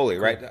be holy,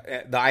 right?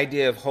 The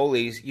idea of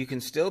holy, you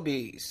can still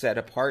be set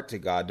apart to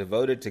God,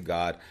 devoted to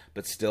God,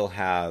 but still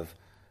have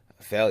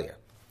failure.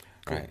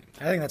 Cool. Right.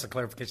 I think that's a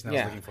clarification I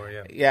was looking for,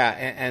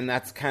 and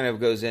that's kind of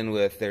goes in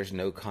with there's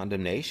no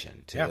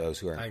condemnation to those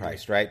who are in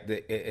Christ, right?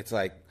 It's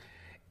like,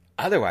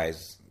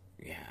 otherwise,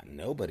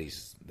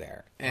 nobody's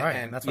there.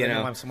 And that's what I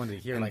didn't want someone to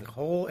hear, like,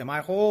 whole? Am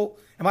I whole?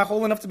 Am I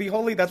whole enough to be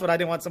holy? That's what I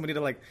didn't want somebody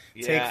to,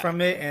 take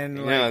from it. And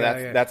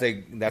that's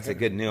a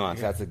good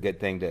nuance. Yeah. That's a good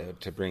thing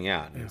to bring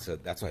out. And so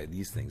that's why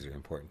these things are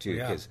important, too,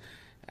 because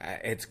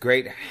it's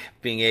great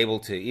being able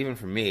to, even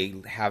for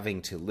me,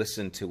 having to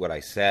listen to what I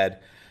said,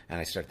 and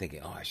I start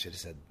thinking, I should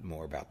have said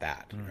more about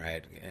that,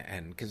 right?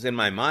 And because in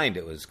my mind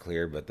it was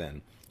clear, but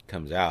then it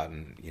comes out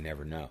and you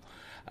never know.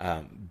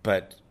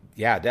 But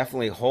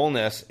definitely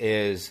wholeness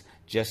is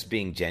just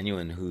being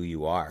genuine who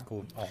you are.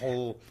 Cool. A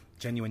whole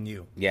genuine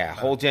you. Yeah,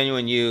 whole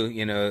genuine you,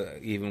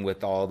 even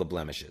with all the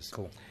blemishes.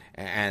 Cool.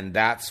 And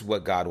that's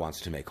what God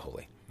wants to make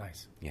holy.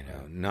 Nice.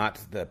 Not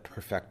the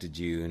perfected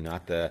you,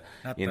 not the,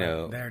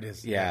 there it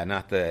is. Yeah,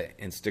 not the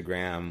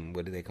Instagram,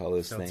 what do they call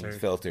those things?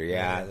 Filter,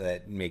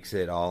 that makes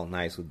it all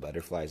nice with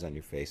butterflies on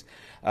your face.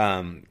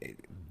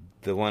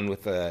 The one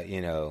with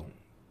the,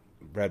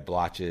 red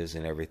blotches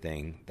and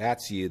everything,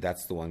 that's you.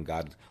 That's the one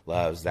God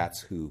loves.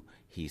 That's who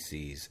he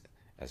sees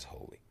as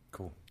holy.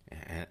 Cool.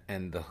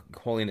 And the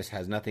holiness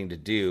has nothing to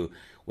do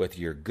with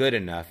you're good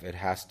enough. It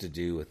has to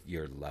do with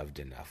you're loved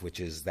enough, which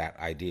is that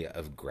idea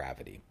of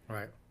gravity.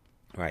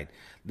 Right.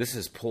 This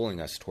is pulling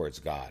us towards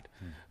God,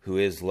 who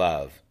is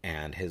love,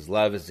 and his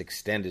love is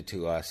extended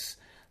to us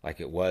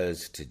like it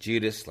was to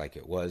Judas, like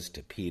it was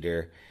to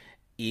Peter,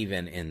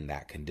 even in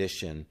that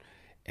condition.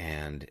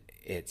 And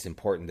it's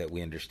important that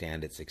we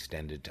understand it's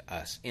extended to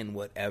us in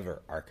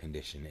whatever our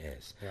condition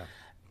is. Yeah.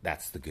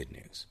 That's the good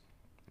news.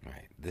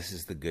 Right. This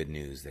is the good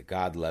news, that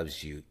God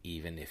loves you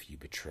even if you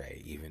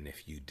betray, even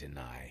if you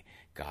deny.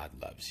 God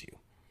loves you.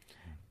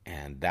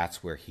 And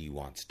that's where he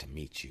wants to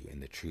meet you,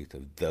 in the truth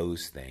of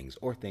those things,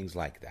 or things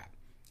like that.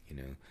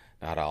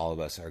 Not all of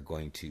us are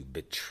going to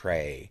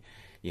betray,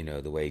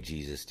 the way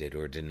Jesus did,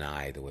 or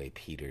deny the way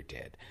Peter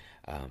did.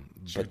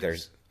 But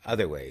there's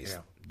other ways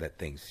that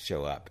things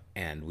show up.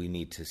 And we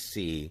need to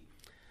see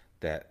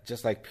that,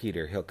 just like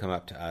Peter, he'll come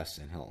up to us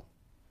and he'll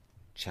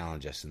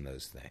challenge us in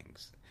those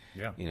things.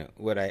 Yeah.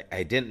 What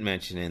I didn't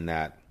mention in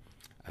that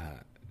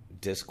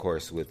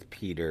discourse with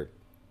Peter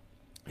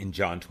in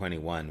John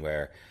 21,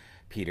 where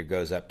Peter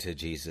goes up to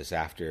Jesus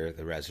after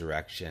the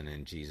resurrection,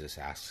 and Jesus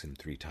asks him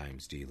 3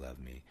 times, do you love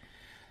me?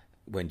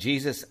 When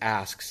Jesus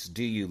asks,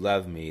 do you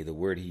love me, the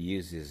word he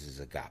uses is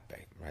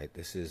agape, right?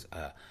 This is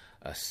a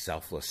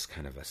selfless,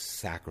 kind of a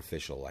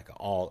sacrificial, like an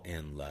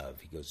all-in love.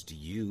 He goes, do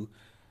you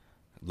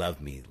love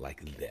me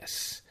like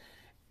this?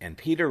 And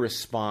Peter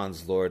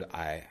responds, Lord,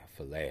 I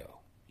phileo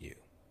you.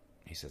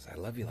 He says, I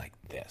love you like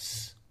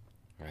this,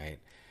 right?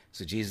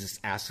 So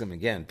Jesus asks him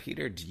again,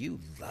 Peter, do you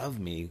love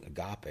me,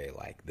 agape,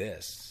 like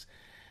this?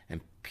 And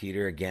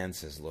Peter again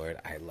says, Lord,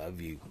 I love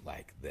you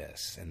like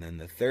this. And then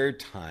the 3rd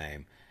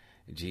time,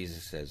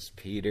 Jesus says,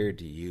 Peter,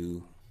 do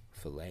you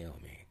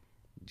phileo me?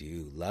 Do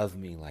you love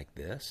me like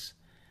this?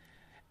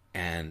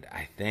 And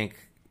I think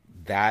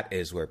that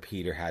is where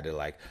Peter had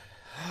to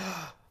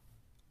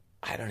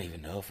I don't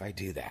even know if I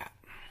do that.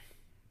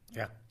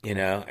 Yeah.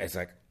 It's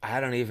like, I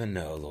don't even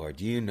know, Lord.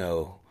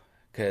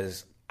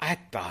 Because I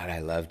thought I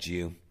loved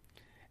you,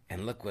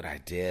 and look what I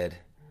did.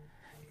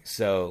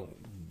 So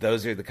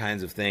those are the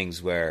kinds of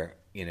things where,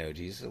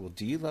 Jesus said, well,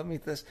 do you love me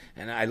with this?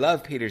 And I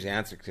love Peter's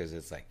answer, because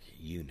it's like,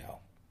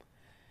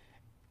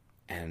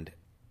 And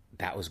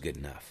that was good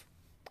enough.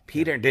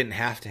 Peter didn't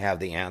have to have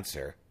the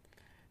answer.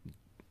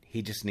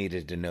 He just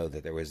needed to know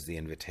that there was the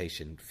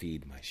invitation,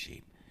 feed my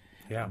sheep.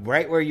 Yeah.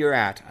 Right where you're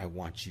at, I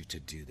want you to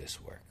do this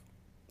work.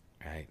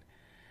 Right?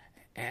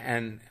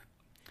 And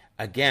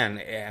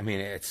again, I mean,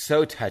 it's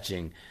so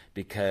touching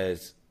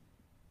because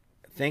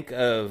think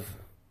of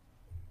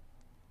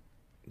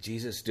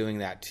Jesus doing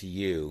that to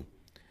you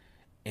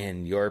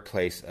in your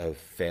place of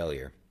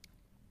failure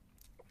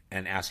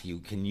and ask you,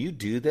 can you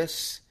do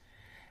this?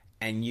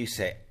 And you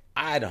say,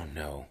 I don't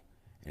know.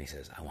 And he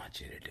says, I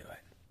want you to do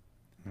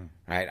it.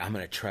 Right? I'm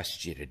going to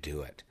trust you to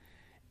do it.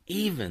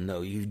 Even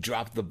though you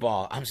dropped the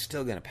ball, I'm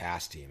still going to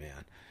pass to you,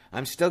 man.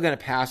 I'm still going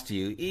to pass to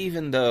you,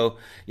 even though,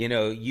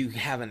 you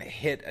haven't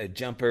hit a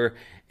jumper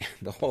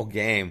the whole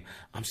game.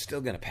 I'm still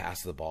going to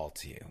pass the ball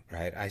to you,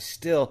 right? I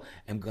still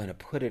am going to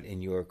put it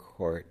in your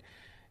court,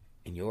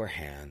 in your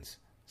hands,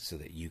 so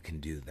that you can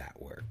do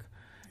that work.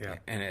 Yeah.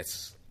 And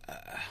it's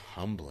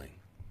humbling,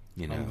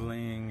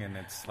 Humbling, and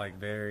it's like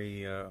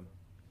very, I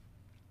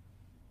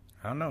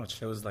don't know, it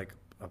shows like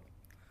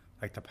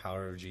the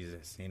power of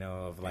Jesus,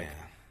 of like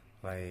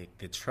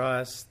the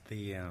trust,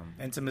 the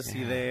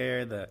intimacy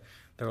there, the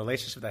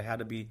relationship that had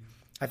to be.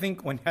 I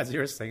think as you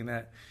were saying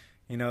that,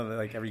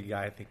 like every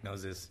guy I think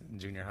knows this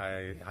junior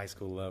high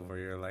school love where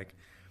you're like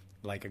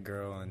a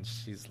girl and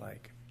she's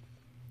like,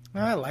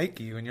 well, I like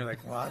you, and you're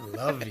like, well, I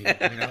love you,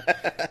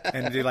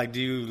 and they're like,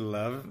 do you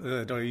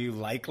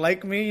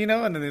like me, and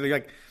then they're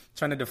like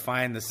trying to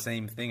define the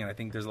same thing, and I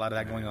think there's a lot of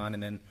that going on,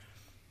 and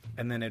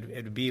then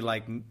it'd be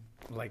like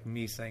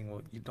me saying,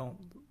 well, you don't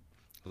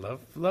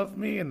love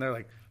me, and they're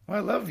like, well,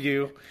 I love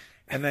you,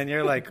 and then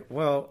you're like,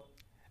 well,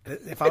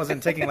 if I was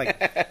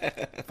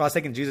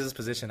taking Jesus'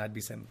 position, I'd be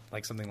saying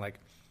like something like,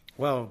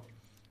 well,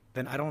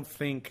 then I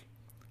think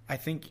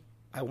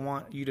I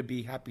want you to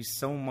be happy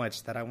so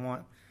much that I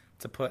want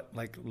to put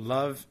like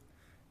love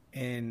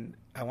in.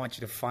 I want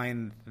you to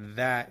find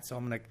that, so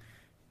I'm gonna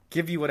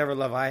give you whatever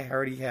love I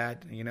already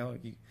had.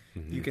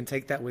 You can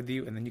take that with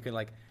you, and then you can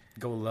like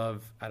go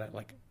love at a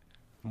like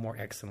more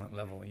excellent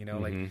level.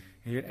 Like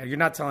you're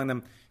not telling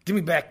them, give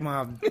me back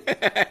my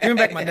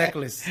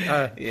necklace.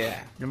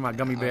 You're my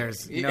gummy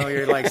bears.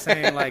 You're like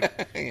saying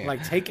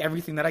like take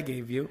everything that I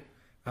gave you,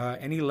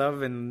 any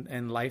love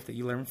and life that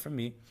you learned from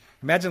me.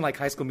 Imagine like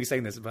high school me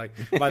saying this, like,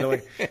 by the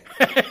way,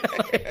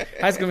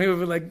 high school me would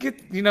be like,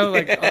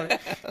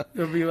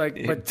 it'll be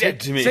like, but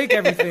take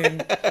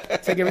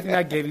everything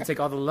I gave you,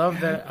 take all the love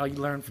that you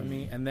learned from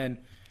me, and then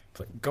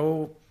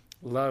go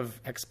love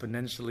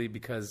exponentially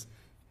because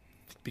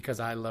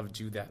I loved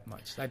you that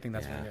much. I think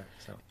that's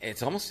so.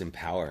 It's almost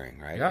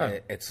empowering, right? Yeah.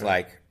 It's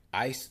like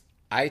I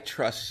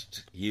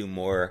trust you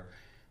more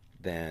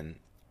than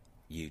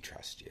you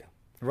trust you.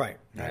 Right.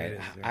 Right.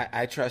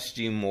 I trust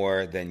you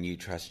more than you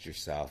trust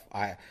yourself.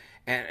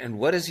 And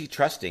what is he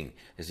trusting?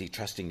 Is he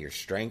trusting your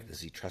strength? Is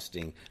he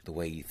trusting the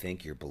way you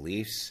think, your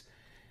beliefs?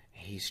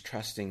 He's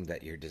trusting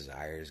that your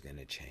desire is going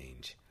to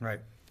change. Right.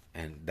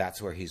 And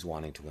that's where he's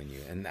wanting to win you.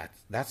 And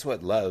that's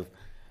what love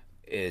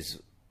is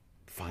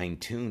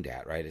fine-tuned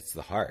at, right? It's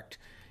the heart.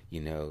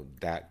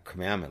 That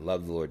commandment,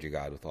 love the Lord your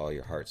God with all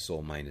your heart,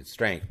 soul, mind, and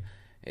strength.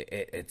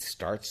 It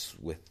starts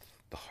with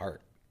the heart,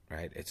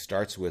 right? It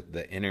starts with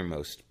the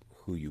innermost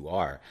who you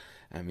are.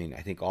 I mean,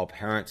 I think all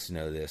parents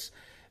know this,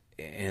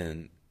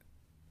 and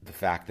the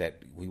fact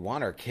that we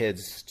want our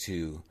kids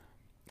to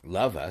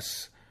love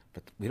us,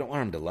 but we don't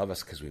want them to love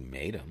us because we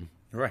made them.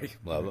 Right.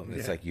 Love them.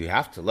 It's like, you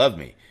have to love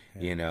me,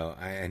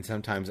 and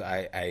sometimes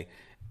I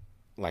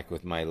like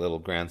with my little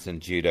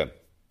grandson, Judah,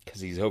 because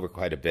he's over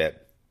quite a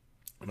bit,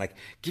 I'm like,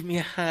 give me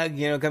a hug,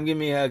 come give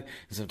me a hug.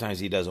 And sometimes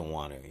he doesn't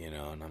want to,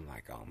 and I'm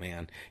like, oh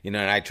man, and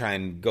I try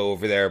and go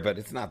over there, but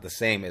it's not the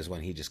same as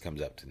when he just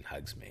comes up and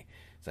hugs me.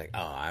 It's like, oh,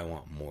 I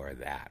want more of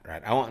that,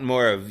 right? I want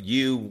more of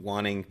you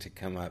wanting to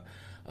come up.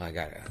 Oh, I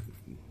got a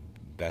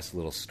best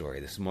little story.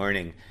 This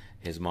morning,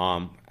 his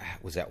mom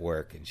was at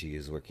work, and she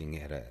is working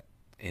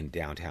in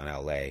downtown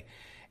LA,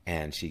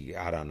 and she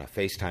got on a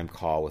FaceTime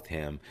call with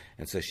him,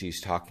 and so she's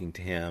talking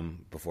to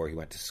him before he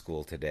went to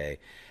school today,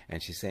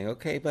 and she's saying,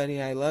 okay,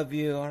 buddy, I love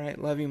you. All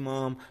right, love you,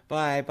 Mom.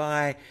 Bye,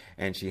 bye.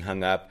 And she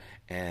hung up,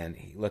 and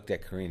he looked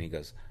at Karina. He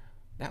goes,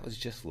 that was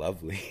just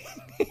lovely.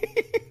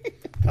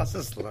 That's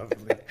just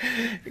lovely.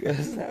 He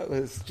goes, that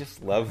was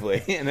just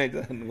lovely. And I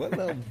thought, what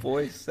little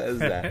voice says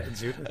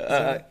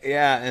that?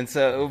 Yeah, and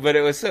so, but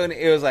it was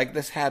like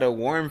this had a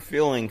warm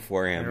feeling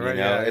for him, right,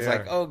 It's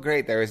like, oh,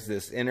 great, there was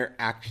this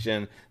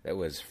interaction that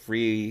was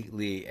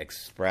freely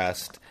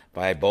expressed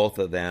by both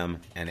of them,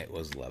 and it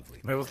was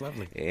lovely. It was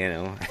lovely.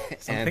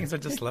 Some things are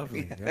just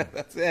lovely. Yeah.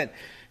 That's it.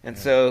 And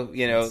so,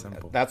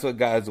 that's what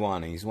God's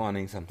wanting. He's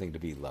wanting something to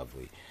be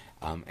lovely.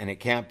 And it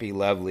can't be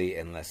lovely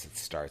unless it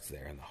starts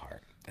there in the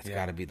heart. It's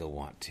got to be the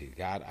want to.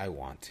 God, I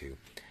want to.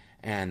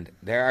 And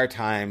there are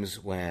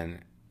times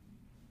when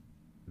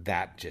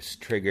that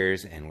just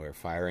triggers and we're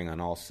firing on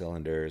all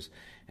cylinders.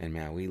 And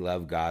man, we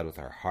love God with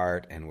our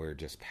heart and we're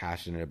just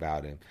passionate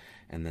about him.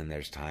 And then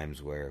there's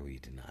times where we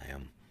deny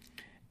him.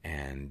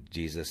 And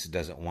Jesus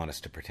doesn't want us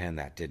to pretend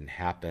that didn't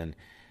happen.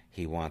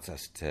 He wants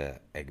us to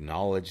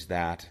acknowledge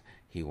that.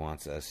 He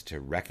wants us to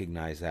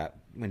recognize that.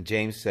 When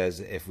James says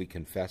if we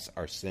confess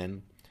our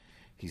sin,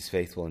 he's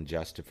faithful and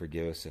just to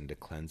forgive us and to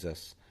cleanse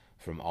us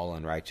from all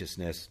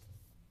unrighteousness.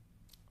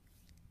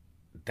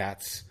 Or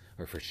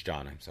 1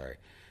 John, I'm sorry.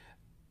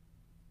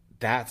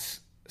 that's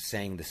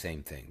saying the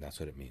same thing. That's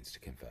what it means to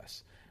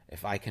confess.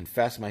 If I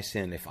confess my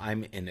sin, if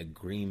I'm in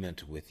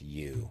agreement with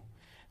you,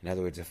 in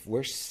other words, if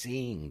we're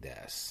seeing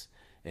this,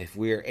 if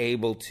we're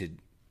able to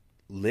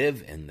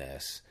live in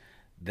this,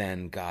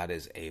 then God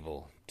is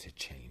able to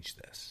change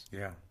this.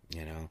 Yeah.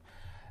 You know,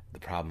 the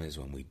problem is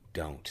when we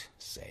don't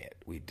say it,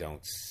 we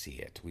don't see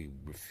it, we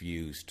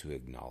refuse to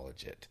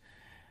acknowledge it.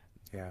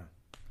 Yeah.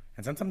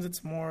 And sometimes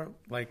it's more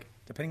like,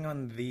 depending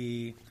on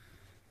the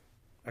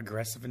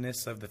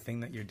aggressiveness of the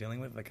thing that you're dealing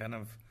with, like kind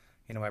of,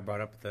 you know, I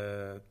brought up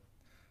the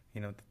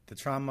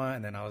trauma,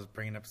 and then I was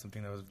bringing up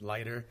something that was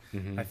lighter.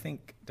 Mm-hmm. I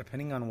think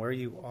depending on where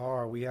you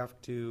are, we have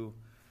to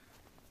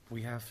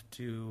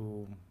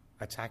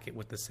attack it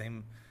with the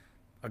same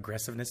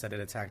aggressiveness that it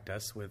attacked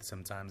us with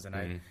sometimes. And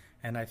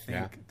I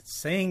think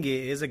saying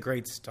it is a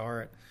great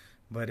start,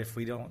 but if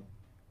we don't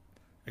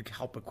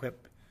help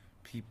equip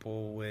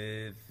people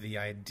with the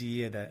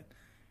idea that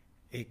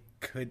it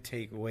could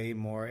take way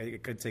more,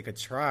 it could take a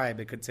tribe,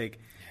 it could take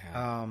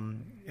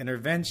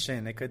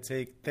intervention, it could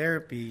take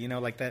therapy, you know,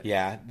 like that.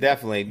 Yeah,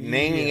 definitely.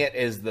 Naming it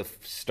is the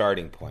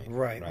starting point.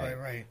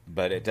 Right.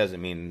 But it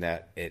doesn't mean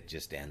that it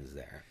just ends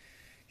there.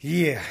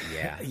 Yeah.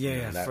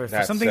 For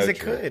some things it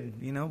could,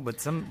 you know, but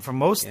for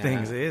most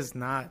things it is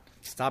not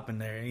stopping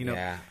there, you know.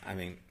 Yeah, I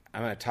mean,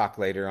 I'm going to talk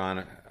later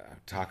on,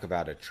 talk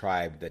about a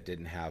tribe that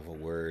didn't have a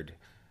word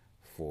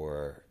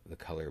for the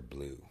color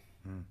blue.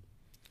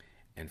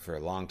 And for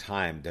a long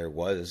time, there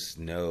was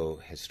no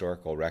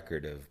historical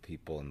record of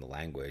people in the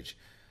language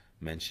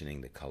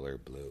mentioning the color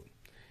blue.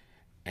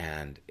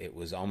 And it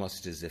was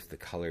almost as if the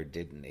color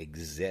didn't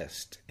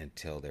exist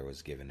until there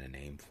was given a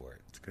name for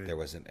it. There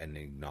wasn't an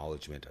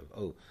acknowledgement of,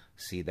 oh,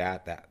 see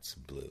that? That's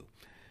blue,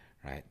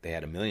 right? They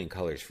had a million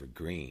colors for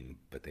green,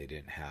 but they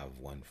didn't have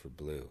one for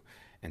blue.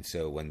 And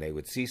so when they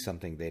would see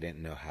something, they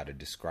didn't know how to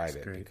describe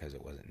it because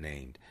it wasn't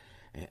named.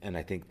 And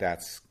I think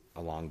that's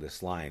along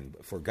this line.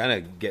 If we're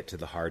going to get to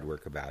the hard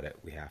work about it,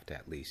 we have to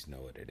at least know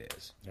what it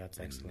is. That's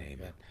excellent. Name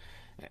it.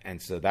 And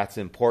so that's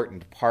an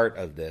important part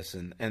of this.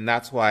 And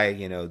that's why,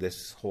 you know,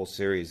 this whole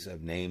series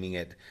of naming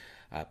it,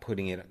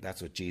 putting it,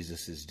 that's what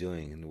Jesus is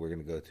doing. And we're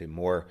going to go through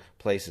more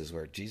places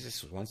where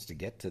Jesus wants to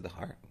get to the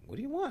heart. What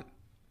do you want?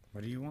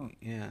 What do you want?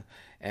 Yeah.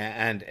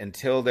 And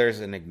until there's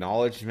an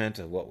acknowledgement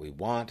of what we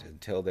want,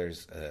 until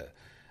there's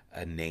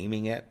a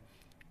naming it,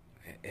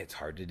 it's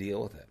hard to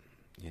deal with it.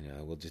 You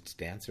know, we'll just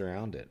dance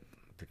around it,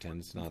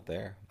 pretend it's not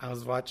there.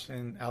 Alex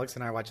and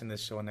I are watching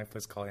this show on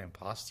Netflix called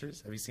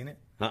Imposters. Have you seen it?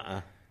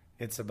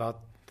 It's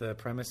about, the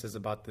premise is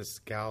about this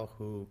gal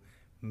who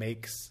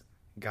makes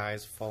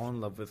guys fall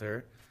in love with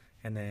her,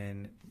 and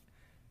then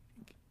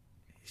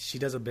she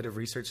does a bit of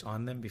research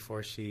on them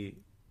before she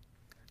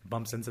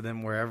bumps into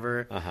them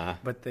wherever.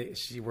 But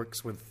she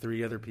works with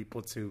 3 other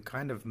people to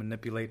kind of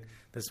manipulate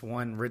this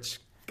one rich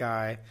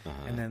guy,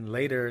 and then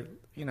later,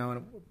 you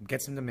know,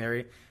 gets him to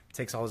marry,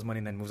 takes all his money,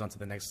 and then moves on to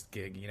the next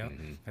gig, you know,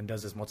 and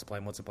does this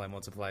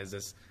multiplies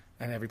this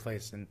in every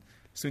place. And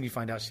soon you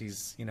find out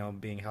she's, you know,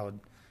 being held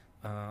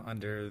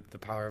under the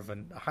power of a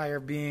higher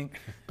being.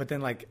 But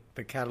then, like,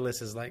 the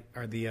catalyst is like,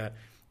 or the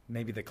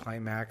maybe the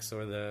climax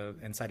or the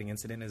inciting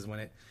incident is when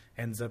it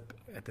ends up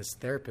at this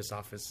therapist's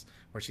office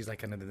where she's like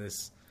kind of in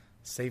this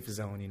safe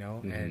zone, you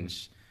know, and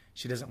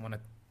she doesn't want to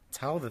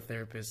tell the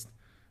therapist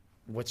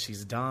what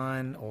she's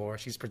done, or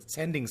she's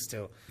pretending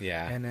still.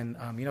 Yeah. And then,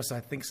 you know, so I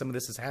think some of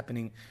this is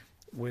happening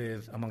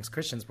amongst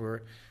Christians,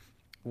 where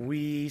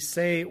we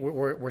say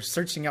we're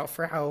searching out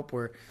for help,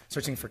 we're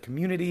searching for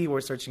community,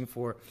 we're searching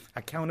for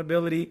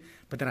accountability,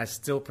 but then I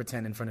still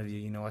pretend in front of you,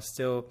 you know, I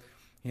still,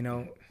 you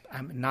know,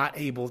 I'm not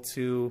able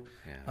to,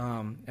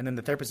 and then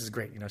the therapist is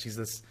great, you know, she's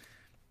this,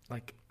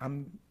 like,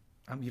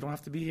 you don't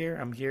have to be here,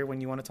 I'm here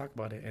when you want to talk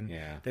about it. And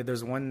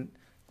there's one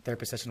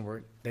therapist session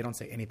where they don't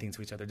say anything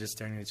to each other, just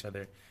staring at each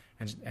other,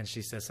 and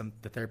she says,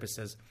 the therapist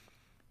says,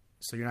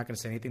 so you're not going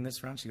to say anything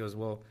this round? She goes,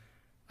 well,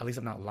 at least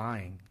I'm not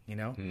lying, you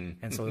know?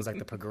 And so it was like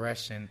the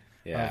progression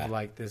of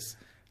like this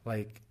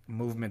like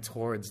movement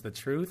towards the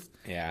truth.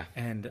 Yeah.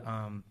 And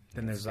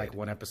then there's like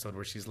one episode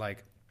where she's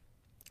like,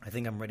 I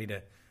think I'm ready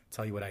to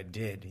tell you what I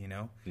did, you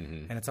know?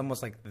 And it's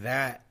almost like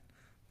that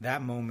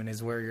moment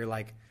is where you're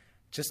like,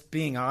 just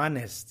being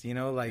honest, you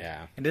know, like,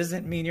 it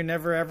doesn't mean you're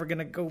never ever going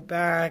to go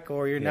back,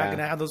 or you're not going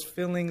to have those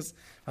feelings.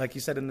 Like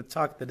you said in the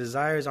talk, the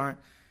desires aren't,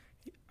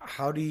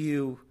 how do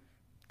you,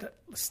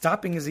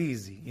 stopping is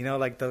easy, you know,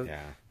 like the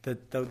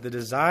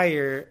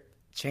desire,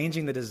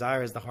 changing the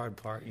desire is the hard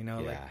part, you know,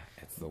 like,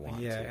 it's the one.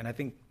 Yeah. And I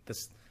think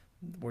this,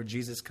 where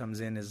Jesus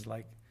comes in is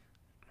like,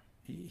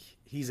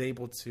 he's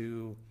able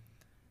to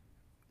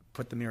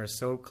put the mirror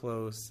so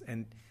close,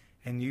 and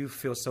you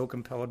feel so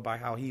compelled by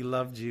how he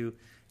loved you.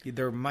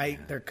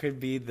 There could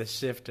be the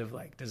shift of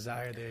like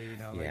desire there, you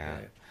know.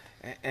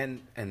 Like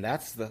and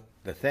that's the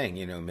thing,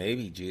 you know.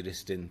 Maybe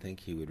Judas didn't think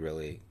he would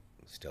really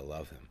still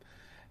love him.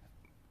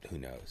 Who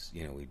knows?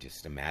 You know, we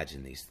just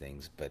imagine these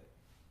things. But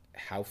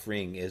how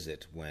freeing is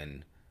it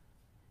when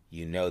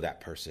you know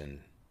that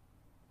person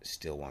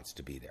still wants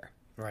to be there,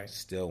 right?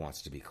 Still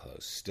wants to be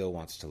close, still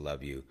wants to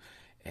love you,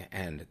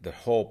 and the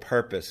whole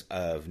purpose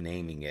of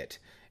naming it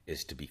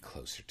is to be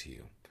closer to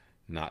you,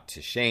 not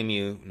to shame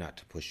you, not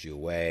to push you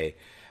away,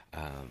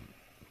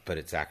 but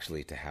it's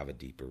actually to have a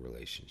deeper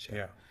relationship.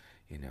 Yeah.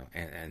 You know,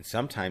 and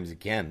sometimes,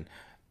 again,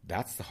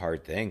 that's the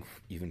hard thing,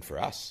 even for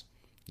us,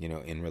 you know,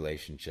 in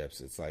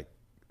relationships. It's like,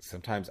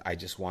 sometimes I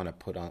just want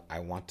to I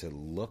want to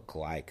look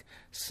like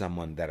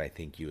someone that I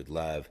think you would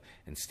love,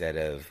 instead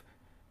of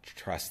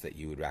trust that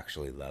you would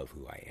actually love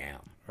who I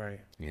am.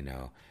 Right. You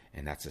know,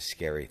 and that's a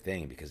scary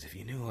thing, because if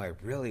you knew who I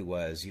really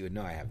was, you would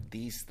know I have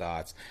these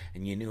thoughts,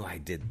 and you knew I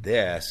did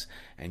this,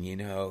 and you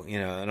know,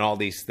 and all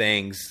these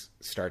things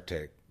start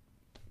to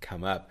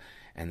come up,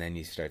 and then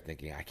you start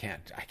thinking, I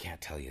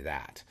can't tell you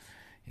that.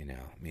 You know,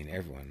 I mean,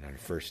 everyone on a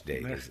first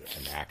date is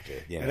an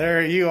actor. You know?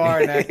 There you are,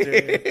 an actor.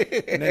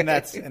 And then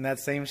in that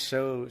same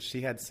show,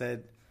 she had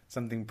said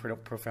something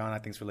profound. I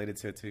think is related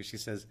to it too. She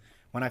says,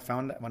 when I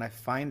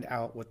find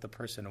out what the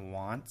person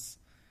wants,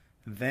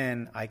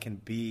 then I can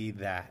be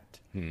that.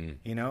 You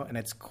know, and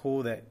it's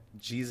cool that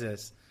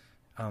Jesus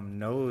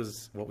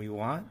knows what we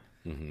want,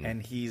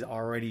 and he's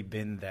already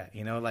been that.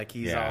 You know, like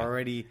he's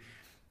already.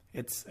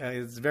 It's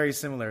very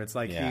similar. It's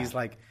like he's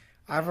like,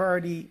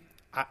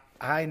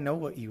 I know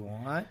what you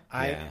want.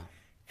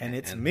 And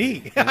it's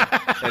me.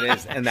 It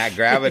is, and that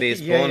gravity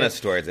is pulling us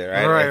towards it,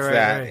 right?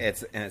 Right.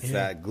 It's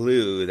that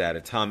glue, that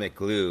atomic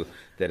glue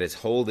that is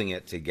holding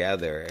it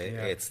together.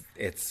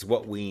 It's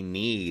what we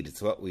need.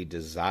 It's what we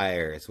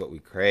desire. It's what we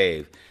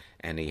crave,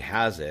 and he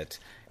has it,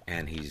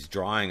 and he's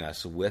drawing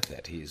us with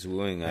it. He's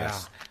wooing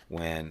us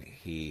when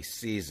he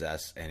sees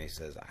us, and he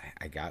says,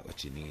 "I got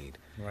what you need."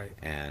 Right.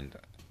 And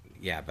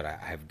but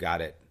I've got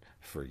it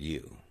for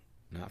you.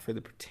 Not for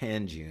the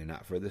pretend you,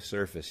 not for the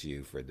surface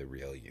you, for the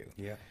real you.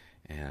 Yeah.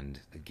 And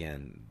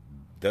again,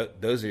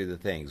 those are the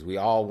things. We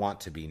all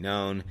want to be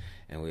known,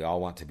 and we all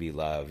want to be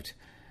loved,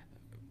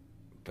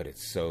 but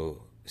it's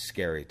so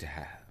scary to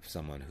have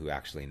someone who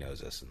actually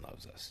knows us and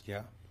loves us.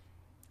 Yeah.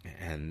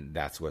 And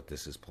that's what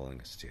this is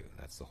pulling us to.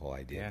 That's the whole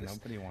idea of this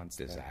nobody wants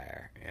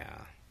desire. That.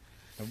 Yeah.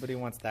 Nobody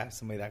wants that,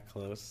 somebody that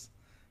close,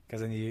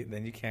 because then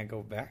you can't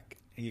go back.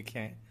 You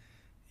can't.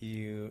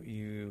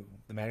 The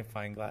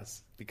magnifying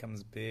glass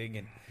becomes big,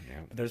 and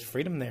there's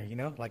freedom there, you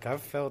know, like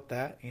I've felt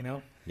that, you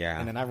know,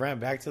 and then I ran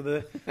back to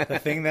the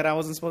thing that I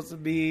wasn't supposed to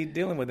be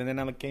dealing with, and then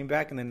I came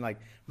back, and then I'm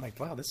like,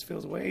 wow, this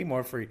feels way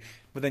more free.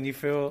 But then you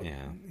feel,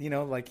 you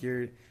know, like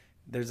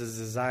there's a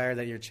desire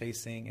that you're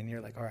chasing, and you're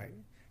like, all right,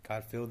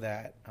 God, fill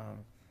that,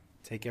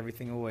 take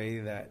everything away,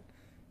 that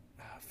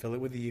fill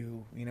it with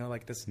you, you know,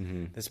 like this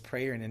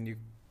prayer, and then you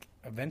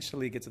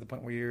eventually get to the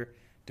point where you're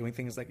doing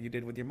things like you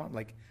did with your mom,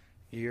 like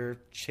you're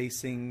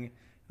chasing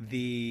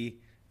the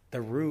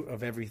root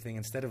of everything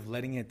instead of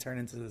letting it turn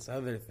into this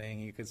other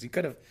thing. Because you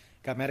could have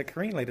got mad at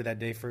Kareem later that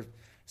day for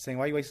saying,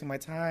 "Why are you wasting my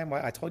time?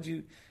 Why I told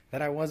you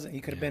that I wasn't."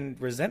 You could have been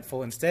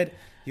resentful. Instead,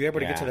 you're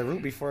able to get to the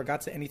root before it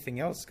got to anything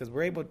else. Because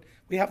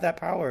we have that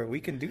power. We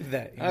can do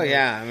that. Oh,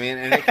 yeah. I mean,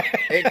 and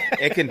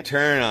it can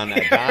turn on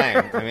a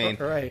dime. I mean,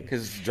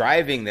 because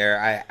driving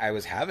there, I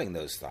was having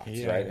those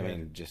thoughts, right? I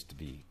mean, just to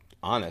be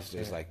honest,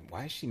 it's like,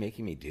 why is she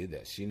making me do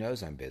this? She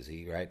knows I'm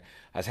busy, right?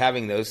 I was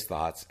having those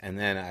thoughts, and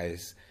then I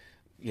was,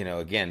 you know,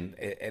 again,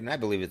 and I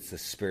believe it's the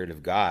Spirit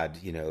of God,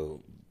 you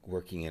know,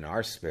 working in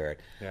our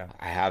spirit.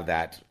 I have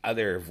that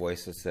other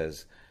voice that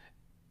says,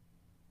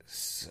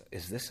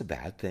 is this a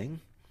bad thing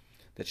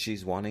that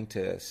she's wanting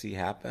to see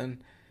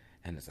happen?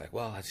 And it's like,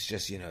 well, it's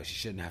just, you know, she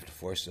shouldn't have to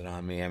force it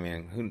on me. I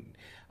mean,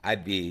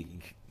 I'd be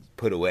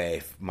put away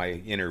if my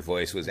inner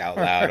voice was out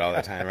loud all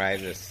the time, right?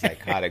 This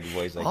psychotic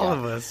voice like all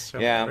of us.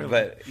 Really.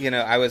 But, you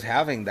know, I was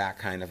having that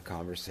kind of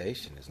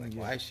conversation. It's like,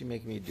 why is she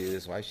making me do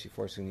this? Why is she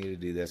forcing me to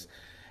do this?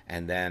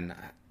 And then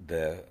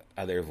the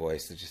other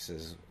voice that just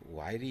says,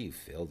 why do you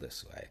feel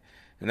this way?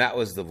 And that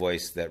was the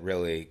voice that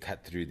really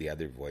cut through the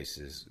other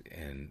voices.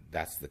 And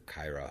that's the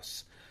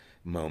Kairos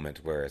moment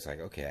where it's like,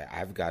 okay,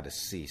 I've got to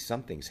see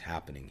something's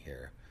happening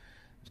here,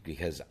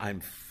 because I'm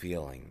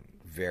feeling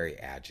very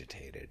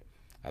agitated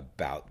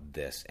about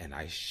this, and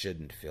I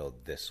shouldn't feel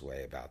this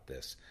way about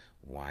this.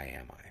 Why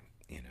am I?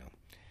 You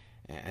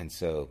know, and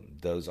so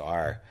those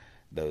are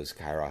those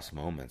Kairos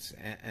moments.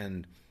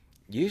 And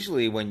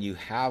usually, when you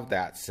have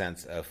that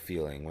sense of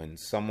feeling, when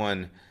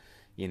someone,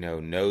 you know,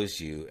 knows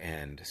you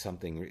and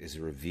something is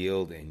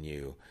revealed in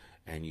you,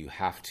 and you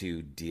have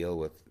to deal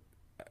with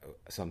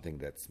something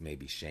that's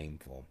maybe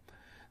shameful,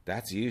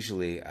 that's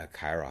usually a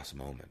Kairos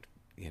moment.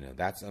 You know,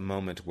 that's a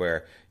moment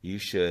where you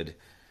should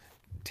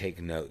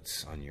take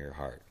notes on your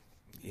heart,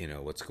 you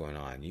know, what's going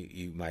on.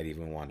 You might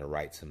even want to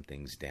write some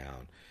things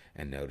down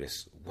and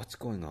notice what's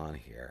going on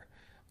here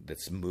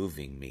that's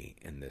moving me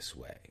in this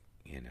way,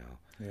 you know,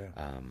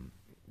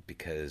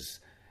 because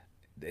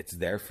it's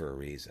there for a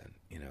reason.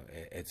 You know,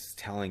 it's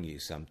telling you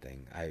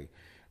something. I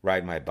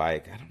ride my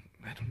bike.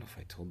 I don't know if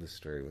I told this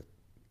story with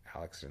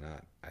Alex or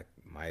not. I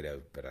might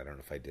have, but I don't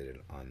know if I did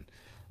it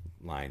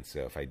online.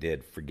 So if I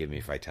did, forgive me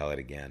if I tell it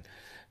again.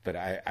 But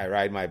I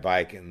ride my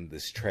bike in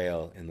this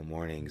trail in the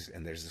mornings,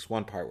 and there's this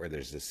one part where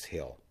there's this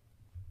hill.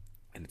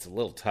 and it's a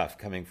little tough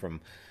coming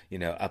from,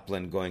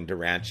 upland going to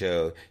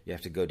Rancho. You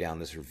have to go down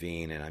this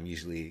ravine, and I'm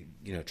usually,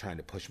 trying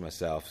to push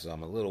myself. So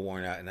I'm a little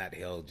worn out, and that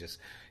hill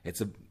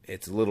it's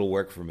a little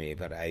work for me,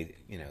 but I,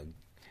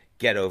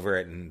 get over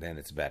it, and then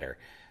it's better.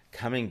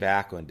 Coming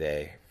back one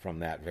day from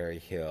that very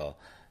hill,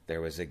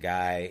 there was a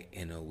guy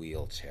in a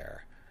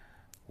wheelchair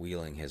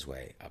wheeling his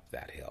way up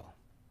that hill.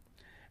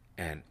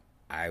 And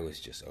I was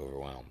just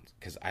overwhelmed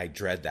because I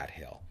dread that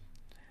hill.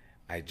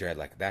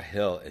 Like, that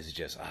hill is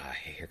just,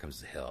 hey, here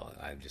comes the hill.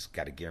 I've just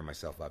got to gear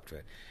myself up to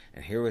it.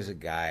 And here was a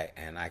guy,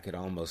 and I could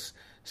almost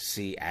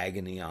see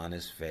agony on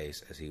his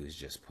face as he was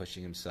just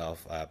pushing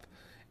himself up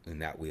in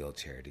that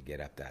wheelchair to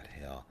get up that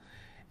hill.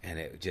 And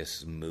it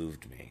just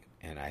moved me.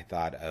 And I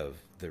thought of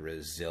the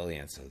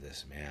resilience of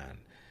this man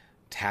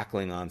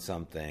tackling on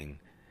something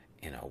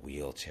in a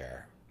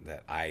wheelchair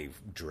that I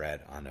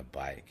dread on a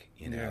bike,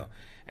 Yeah.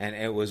 And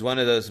it was one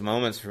of those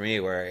moments for me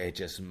where it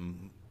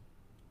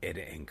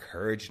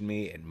encouraged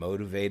me, it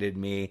motivated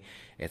me.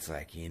 It's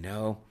like,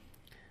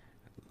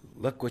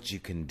 look what you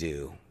can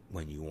do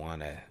when you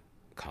want to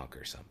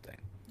conquer something.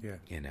 Yeah.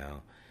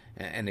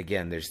 And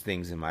again, there's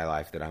things in my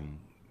life that I'm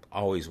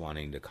always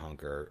wanting to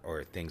conquer,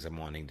 or things I'm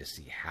wanting to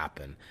see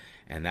happen.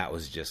 And that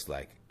was just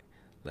like,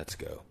 let's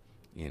go.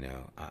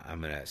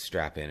 I'm going to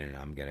strap in and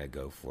I'm going to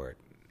go for it.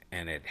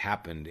 And it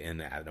happened in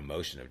that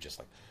emotion of just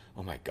like,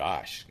 oh my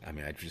gosh. I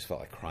mean, I just felt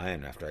like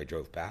crying after I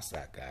drove past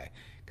that guy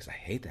because I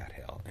hate that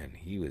hill. And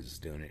he was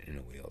doing it in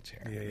a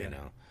wheelchair,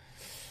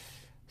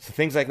 So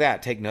things like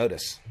that, take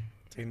notice.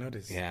 Take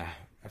notice. Yeah.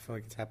 I feel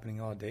like it's happening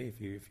all day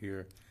if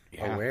you're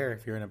aware,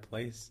 if you're in a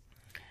place.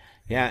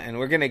 Yeah, and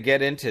we're going to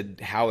get into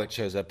how it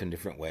shows up in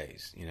different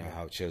ways.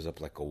 How it shows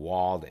up like a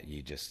wall that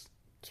you just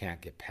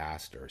can't get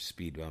past, or a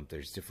speed bump.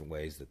 There's different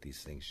ways that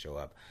these things show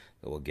up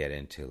that we'll get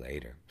into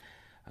later.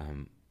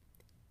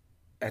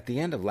 At the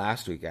end of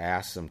last week, I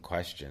asked some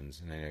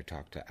questions, and I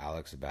talked to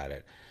Alex about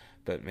it,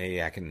 but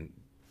maybe I can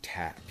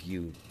tap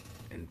you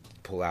and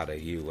pull out of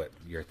you what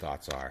your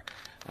thoughts are.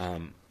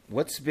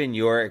 What's been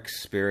your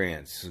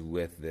experience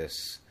with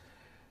this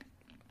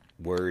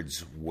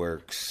words,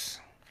 works,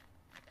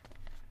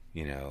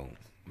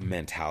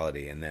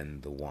 mentality, and then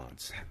the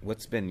wants?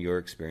 What's been your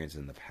experience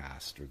in the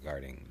past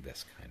regarding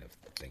this kind of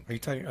thing? Are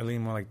you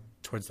leaning more like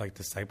towards like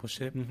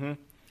discipleship? Mm-hmm.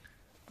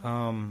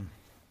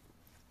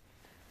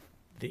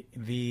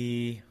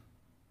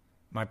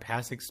 My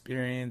past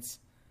experience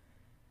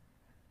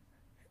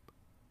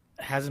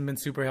hasn't been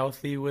super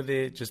healthy with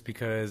it, just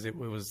because it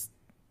was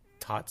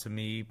taught to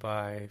me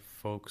by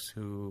folks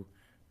who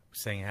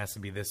saying it has to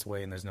be this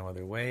way and there's no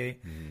other way.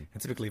 Mm-hmm.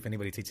 And typically, if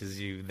anybody teaches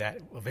you that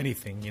of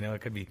anything,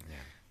 it could be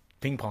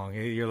ping pong.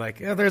 You're like,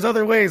 there's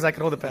other ways I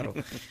can hold the paddle,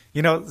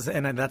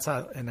 and that's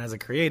how. And as a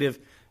creative,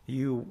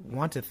 you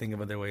want to think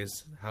of other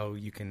ways how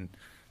you can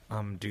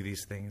do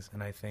these things.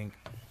 And I think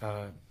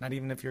not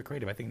even if you're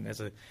creative, I think as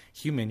a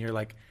human, you're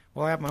like,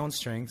 well, I have my own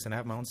strengths and I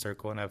have my own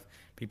circle and I have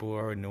people who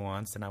are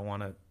nuanced, and I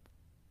want to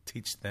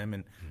teach them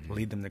and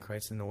lead them to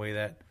Christ in the way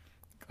that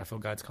I feel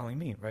God's calling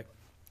me, right?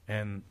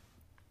 And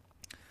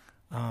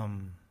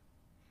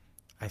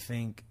I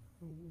think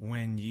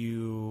when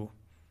you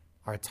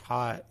are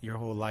taught your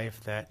whole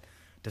life that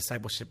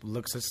discipleship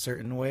looks a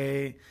certain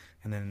way,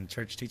 and then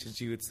church teaches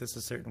you it's this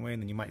a certain way,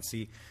 and then you might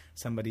see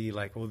somebody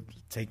like, will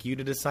take you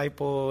to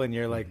disciple, and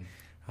you're like,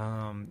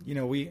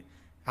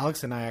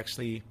 Alex and I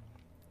actually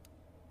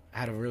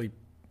had a really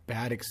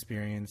bad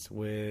experience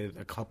with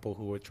a couple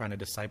who were trying to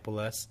disciple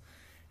us,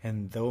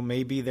 and though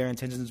maybe their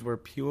intentions were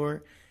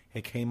pure,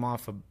 it came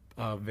off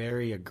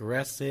very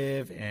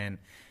aggressive, and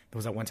there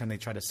was that one time they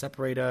tried to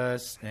separate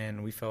us,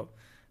 and we felt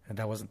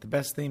that wasn't the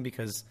best thing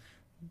because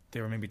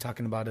they were maybe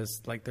talking about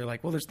us like, they're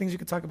like, well, there's things you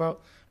can talk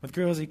about with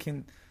girls you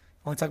can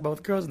only talk about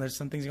with girls, and there's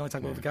some things you only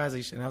talk about with guys.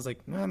 And I was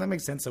like, no, that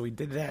makes sense. So we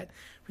did that.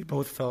 We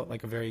both felt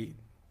like a very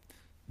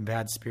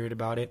bad spirit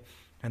about it,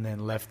 and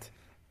then left,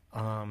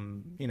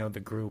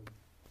 the group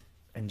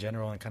in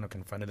general and kind of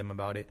confronted them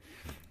about it.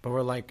 But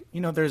we're like,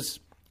 and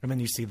then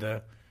you see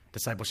the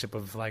discipleship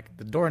of like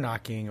the door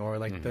knocking or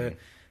like the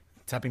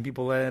tapping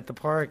people at the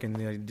park, and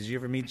did you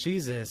ever meet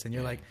Jesus? And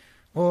you're like,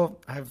 well,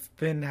 I've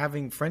been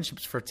having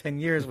friendships for 10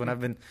 years when I've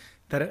been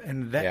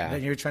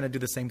that you're trying to do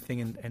the same thing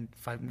in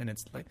 5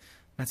 minutes. Like,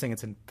 I'm not saying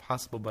it's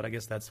impossible, but I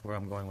guess that's where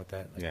I'm going with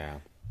that. Like,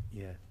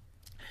 yeah.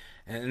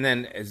 And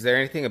then, is there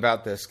anything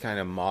about this kind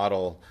of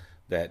model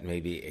that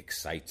maybe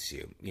excites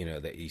you?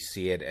 That you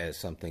see it as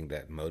something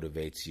that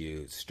motivates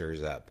you,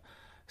 stirs up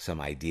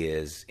some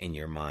ideas in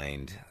your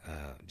mind,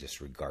 just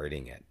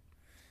regarding it.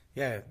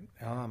 Yeah,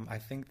 I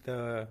think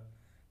the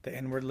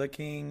inward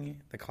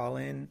looking, the call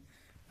in,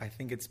 I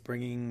think it's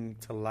bringing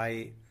to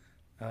light,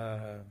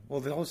 the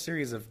whole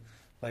series of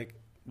like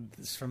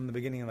from the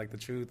beginning, like the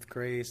truth,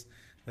 grace,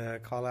 the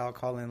call out,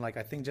 call in. Like,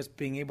 I think just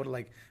being able to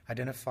like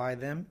identify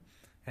them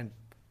and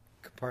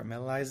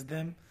compartmentalize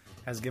them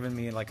has given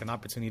me like an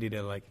opportunity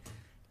to like,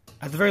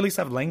 at the very least,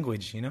 have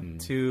language,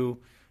 to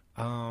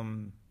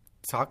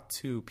talk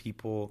to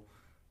people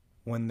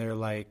when they're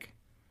like,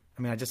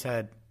 I mean, I just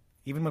had,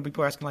 even when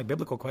people are asking like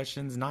biblical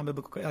questions,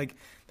 non-biblical, like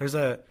there's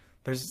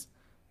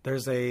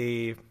there's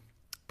a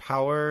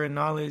power and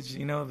knowledge,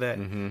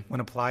 that when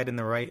applied in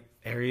the right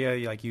area,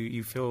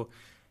 you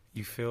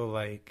feel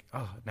like,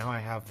 oh, now I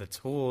have the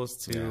tools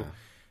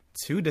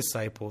to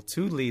disciple,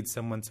 to lead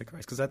someone to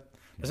Christ. Because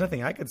there's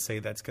nothing I could say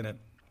that's gonna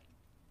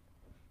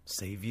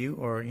save you,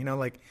 or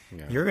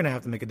you're gonna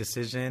have to make a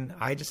decision.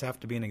 I just have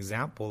to be an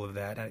example of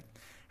that.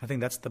 I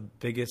think that's the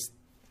biggest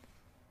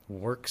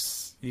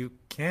works you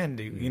can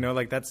do.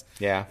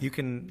 You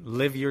can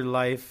live your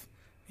life.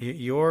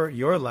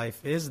 Your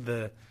life is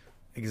the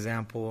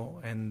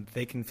example, and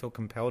they can feel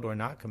compelled or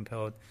not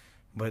compelled.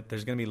 But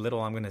there's gonna be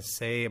little I'm gonna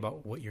say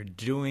about what you're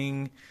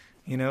doing.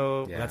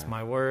 That's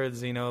my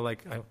words.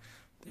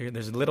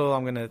 There's little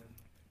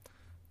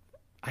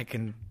I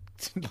can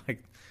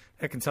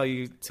I can tell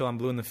you till I'm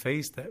blue in the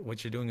face that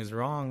what you're doing is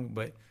wrong,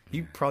 but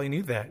you probably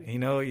knew that.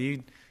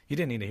 You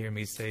didn't need to hear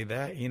me say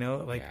that.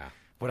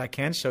 What I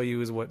can show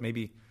you is what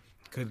maybe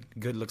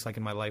good looks like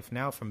in my life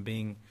now, from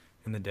being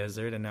in the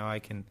desert, and now I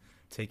can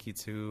take you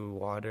to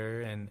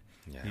water, and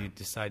you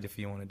decide if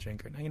you want to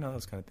drink or not.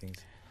 Those kind of things.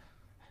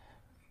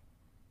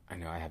 I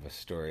know I have a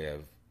story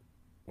of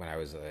when I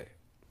was a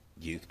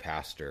youth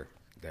pastor.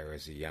 There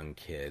was a young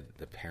kid.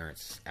 The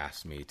parents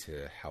asked me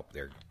to help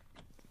their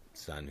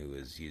son who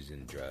was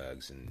using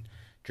drugs and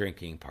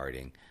drinking,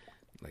 partying,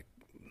 like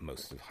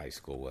most of high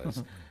school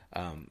was.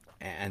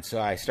 And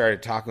so I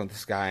started talking with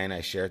this guy, and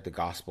I shared the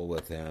gospel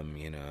with him,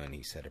 and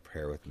he said a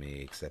prayer with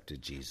me,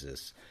 accepted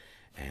Jesus.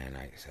 And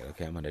I said,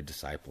 okay, I'm going to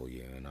disciple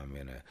you, and I'm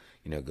going to,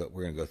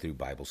 we're going to go through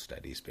Bible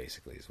studies,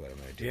 basically, is what I'm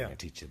going to do. I'm going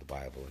to teach you the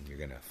Bible, and you're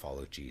going to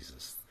follow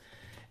Jesus.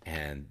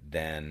 And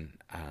then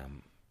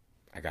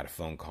I got a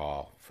phone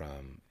call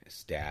from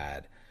his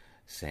dad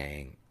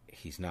saying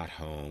he's not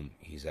home.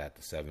 He's at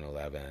the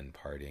 7-Eleven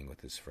partying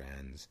with his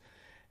friends.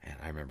 And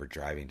I remember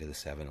driving to the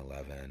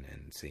 7-Eleven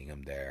and seeing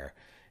him there,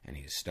 and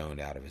he was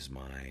stoned out of his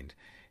mind.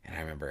 And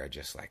I remember I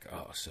just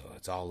so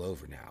it's all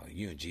over now.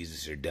 You and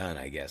Jesus are done,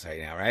 I guess, right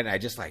now, right? And I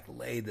just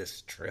laid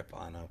this trip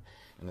on him.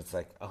 And it's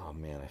oh,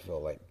 man, I feel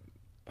like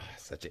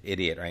such an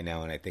idiot right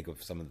now when I think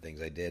of some of the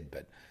things I did.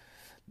 But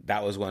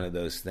that was one of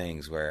those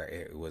things where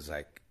it was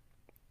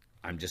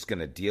I'm just going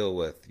to deal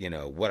with,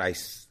 what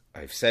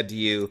I've said to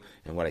you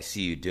and what I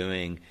see you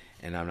doing,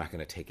 and I'm not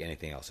going to take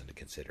anything else into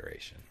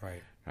consideration.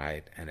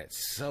 Right? And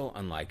it's so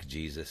unlike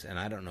Jesus, and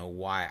I don't know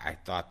why I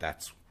thought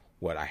that's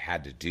what I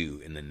had to do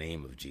in the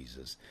name of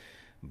Jesus.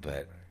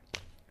 But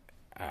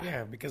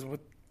because with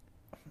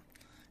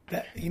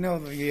that, I know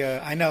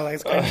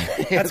that's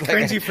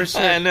cringy for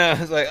sure. I know.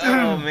 It's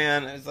oh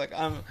man, it's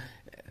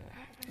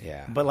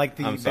But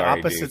the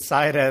opposite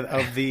side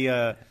of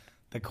the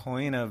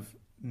coin of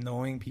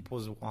knowing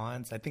people's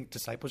wants, I think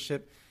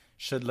discipleship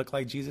should look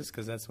like Jesus,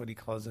 because that's what he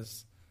calls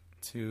us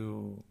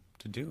to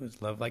do,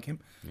 is love like him.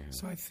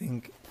 So I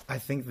think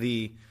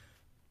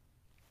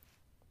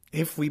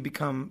if we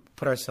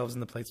put ourselves in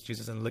the place of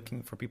Jesus and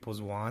looking for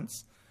people's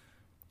wants,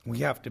 we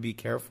have to be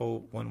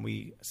careful when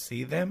we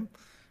see them,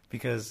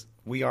 because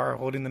we are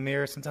holding the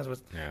mirror.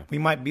 Sometimes we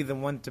might be the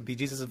one to be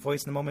Jesus'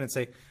 voice in the moment and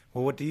say,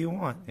 well, what do you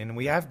want? And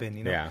we have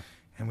been,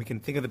 and we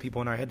can think of the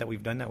people in our head that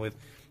we've done that with.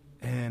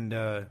 And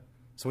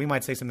so we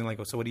might say something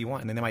like, so what do you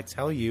want? And then they might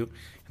tell you,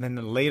 and then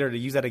later to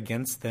use that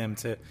against them,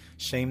 to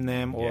shame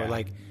them, or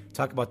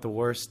talk about the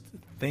worst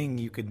thing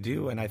you could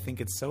do. And I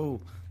think it's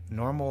so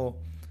normal.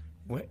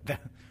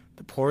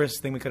 The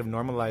poorest thing we could have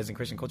normalized in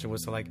Christian culture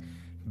was to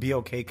be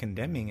okay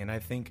condemning. And I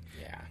think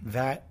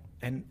that,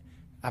 and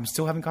I'm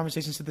still having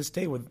conversations to this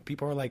day where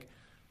people are like,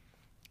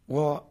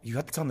 well, you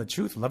have to tell them the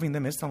truth. Loving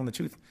them is telling the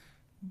truth.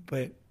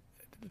 But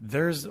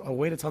there's a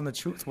way to tell them the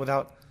truth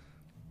without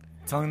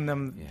telling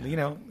them,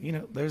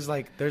 there's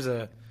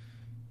a,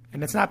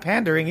 and it's not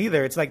pandering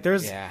either. It's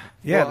there's,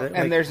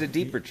 and there's a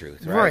deeper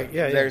truth, right?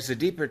 There's a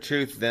deeper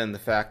truth than the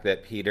fact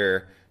that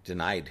Peter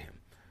denied him.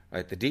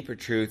 Right? The deeper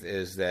truth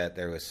is that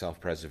there was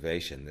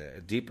self-preservation.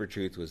 The deeper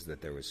truth was that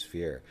there was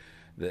fear.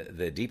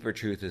 The deeper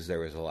truth is there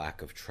was a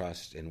lack of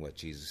trust in what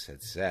Jesus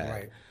had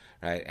said.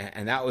 Right?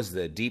 And that was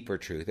the deeper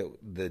truth.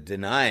 The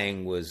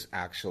denying was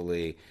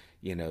actually,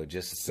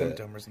 just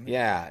symptom or something.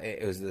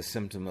 It was the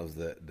symptom of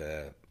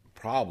the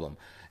problem.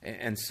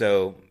 And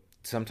so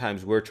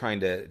sometimes we're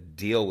trying to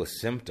deal with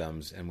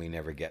symptoms and we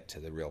never get to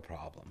the real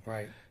problem.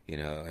 Right.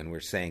 And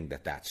we're saying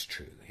that that's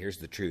true. Here's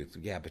the truth.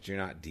 Yeah, but you're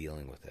not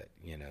dealing with it.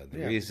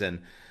 The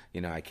reason,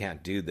 I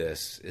can't do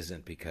this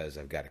isn't because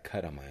I've got a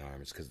cut on my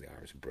arm. It's because the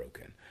arm's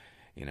broken.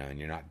 And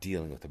you're not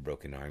dealing with a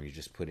broken arm. You're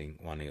just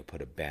wanting to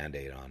put a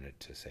Band-Aid on it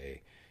to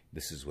say,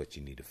 this is what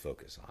you need to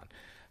focus on.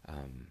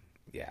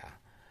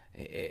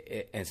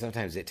 And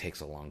sometimes it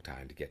takes a long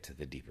time to get to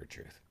the deeper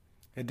truth.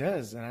 It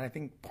does. And I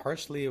think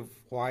partially of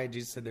why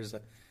Jesus said there's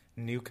a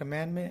new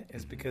commandment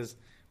is because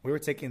we were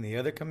taking the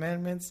other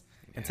commandments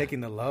and taking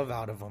the love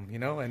out of them,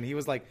 and he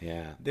was like,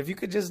 if you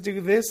could just do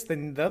this,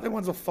 then the other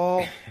ones will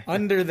fall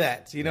under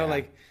that,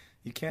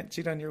 you can't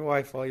cheat on your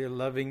wife while you're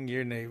loving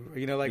your neighbor,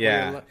 while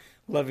you're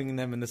loving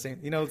them in the same,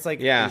 it's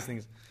these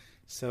things.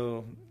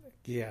 So,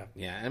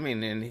 I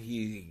mean, and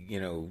he,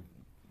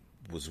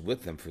 was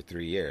with them for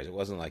 3 years. It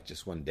wasn't like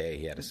just one day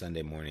he had a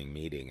Sunday morning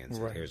meeting and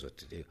said, Right. here's what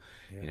to do.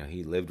 Yeah.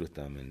 He lived with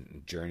them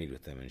and journeyed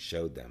with them and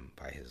showed them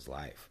by his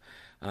life.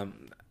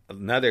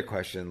 Another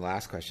question,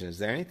 last question, is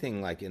there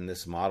anything like in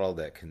this model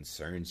that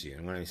concerns you?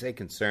 And when I say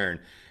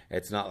concern,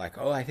 it's not like,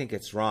 oh, I think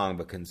it's wrong,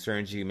 but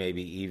concerns you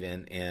maybe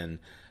even in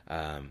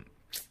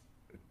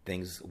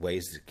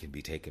ways that can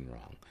be taken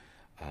wrong,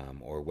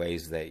 or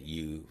ways that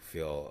you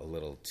feel a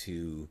little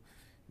too,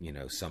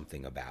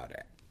 something about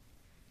it.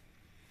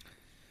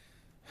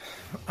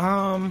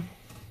 I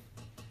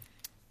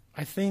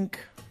think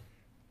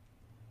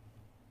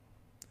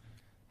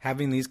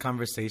having these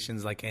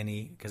conversations,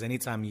 because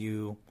anytime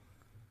you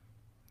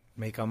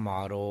make a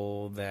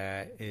model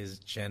that is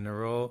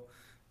general,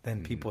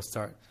 then people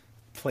start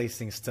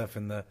placing stuff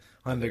in the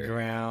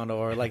underground,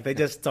 or they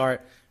just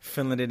start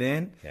filling it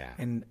in. Yeah.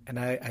 And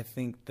I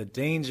think the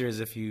danger is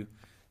if you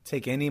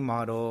take any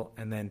model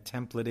and then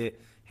template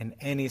it in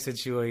any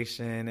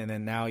situation, and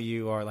then now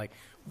you are like,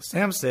 well,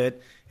 Sam said,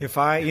 if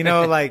I,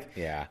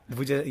 Yeah.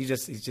 he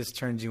just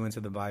turned you into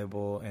the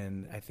Bible.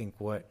 And I think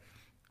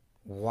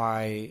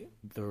why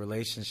the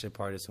relationship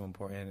part is so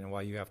important, and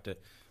why you have to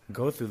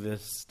go through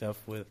this stuff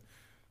with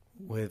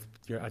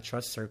a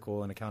trust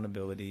circle and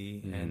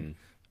accountability, and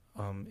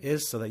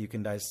is so that you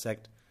can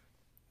dissect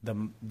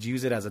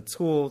use it as a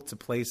tool to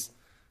place,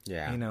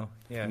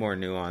 more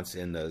nuance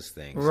in those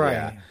things.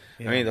 Right.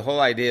 Yeah. I mean, the whole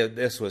idea of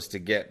this was to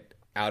get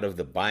out of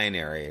the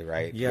binary,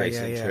 right? Grace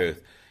and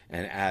truth,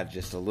 and add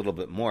just a little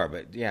bit more.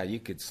 But you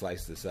could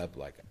slice this up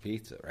like a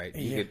pizza, right?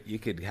 You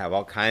could have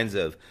all kinds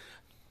of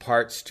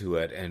parts to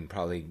it and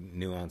probably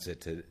nuance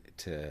it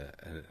to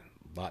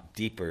a lot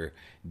deeper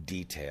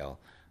detail.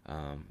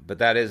 But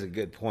that is a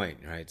good point,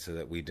 right? So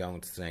that we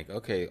don't think,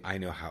 okay, I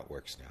know how it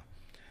works now.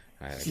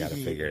 Right, I got to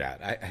figure it out.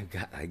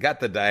 I got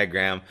the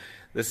diagram.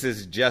 This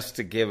is just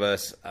to give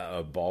us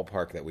a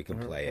ballpark that we can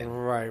play in.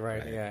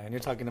 Right. Yeah. And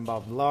you're talking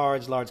about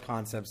large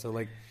concepts. So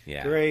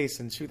grace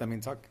and truth. I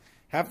mean,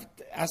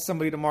 ask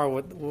somebody tomorrow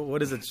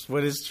what is it?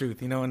 What is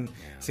truth? And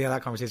see how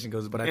that conversation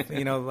goes. But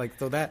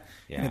so that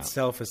in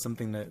itself is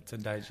something to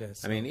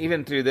digest. I mean,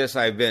 even through this,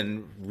 I've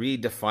been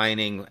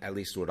redefining at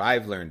least what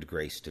I've learned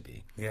grace to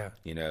be. Yeah.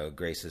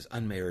 Grace is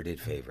unmerited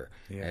favor.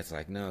 Yeah. It's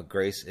like, no,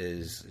 grace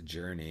is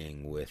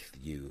journeying with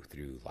you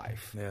through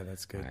life. Yeah,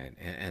 that's good. Right?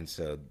 And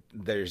so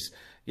there's,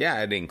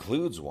 it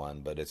includes one,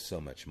 but it's so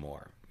much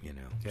more. Yeah,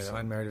 the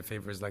unmerited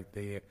favor is like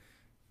the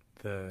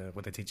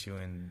what they teach you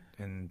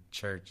in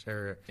church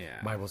or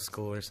Bible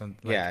school or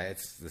something.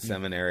 It's the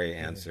seminary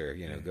answer.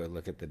 Go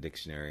look at the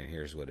dictionary and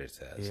here's what it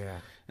says. Yeah.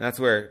 And that's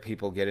where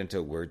people get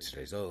into word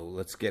studies. Oh,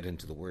 let's get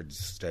into the word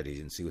studies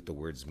and see what the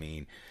words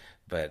mean.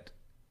 But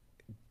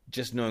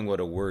just knowing what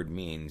a word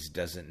means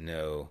doesn't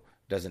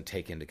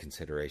take into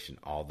consideration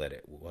all that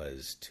it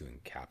was to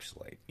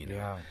encapsulate.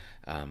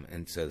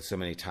 And so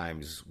many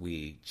times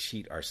we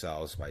cheat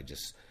ourselves by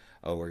just,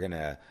 we're going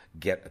to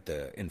get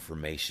the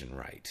information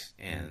right.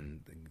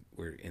 And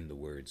we're in the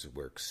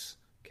works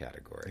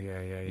category.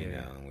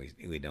 And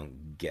we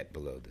don't get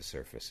below the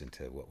surface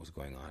into what was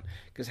going on.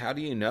 Because how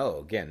do you know,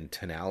 again,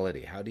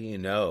 tonality, how do you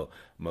know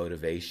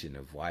motivation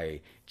of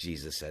why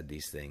Jesus said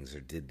these things or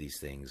did these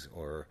things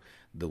or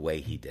the way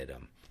he did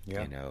them?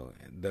 Yeah.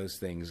 Those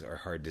things are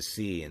hard to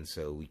see. And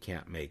so we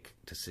can't make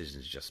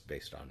decisions just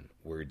based on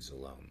words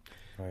alone.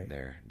 Right.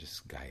 They're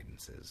just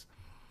guidances.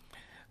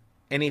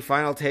 Any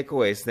final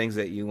takeaways, things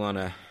that you want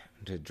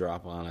to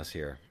drop on us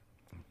here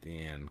at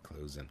the end,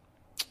 closing?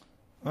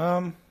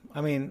 I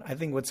mean, I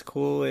think what's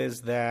cool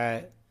is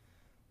that,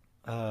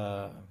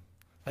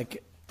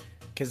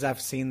 because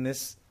I've seen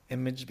this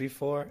image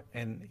before,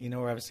 and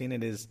where I've seen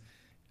it is,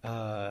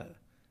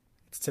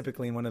 it's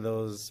typically in one of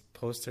those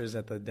posters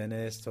at the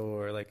dentist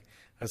or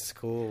a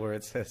school where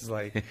it says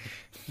like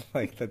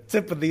the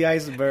tip of the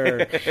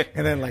iceberg,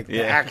 and then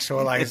the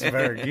actual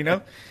iceberg,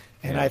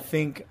 And I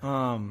think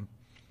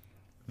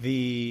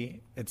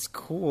it's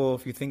cool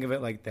if you think of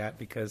it like that,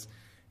 because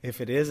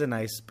if it is an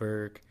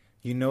iceberg,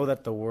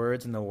 that the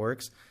words and the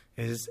works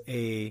is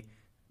a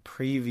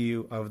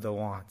preview of the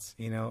wants,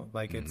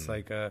 it's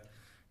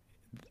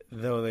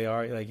though they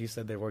are, like you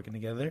said, they're working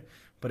together,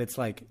 but it's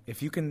like,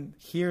 if you can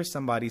hear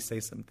somebody say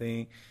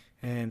something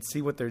and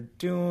see what they're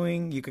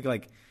doing, you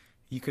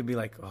could be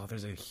like, oh,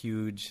 there's a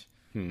huge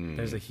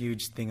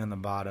thing on the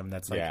bottom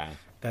that's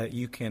that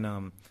you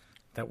can,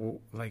 that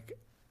will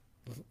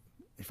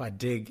if I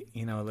dig,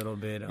 a little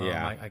bit,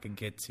 I could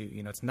get to,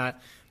 it's not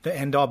the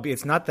end all be,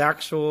 it's not the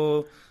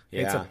actual,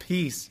 it's a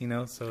piece,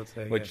 so it's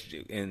which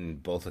in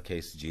both the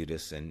cases,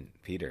 Judas and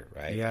Peter,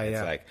 right?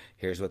 It's like,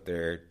 here's what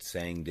they're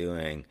saying,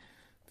 doing.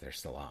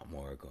 There's a lot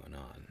more going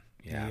on.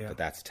 But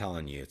that's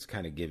telling you, it's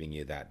kind of giving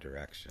you that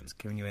direction. It's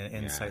giving you an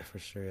insight for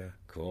sure. Yeah.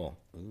 Cool.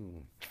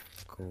 Ooh,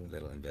 cool.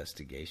 Little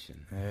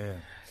investigation. Yeah.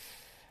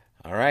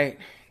 All right.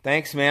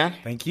 Thanks, man.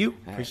 Thank you.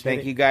 Appreciate it.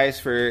 Thank you guys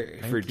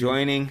for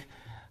joining.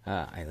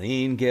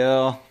 Eileen,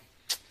 Gil,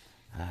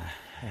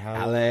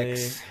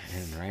 Alex,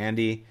 and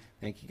Randy.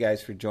 Thank you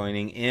guys for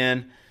joining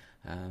in.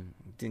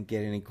 Didn't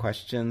get any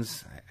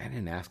questions. I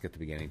didn't ask at the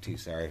beginning, too.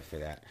 Sorry for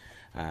that.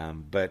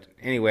 But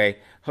anyway,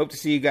 hope to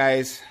see you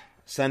guys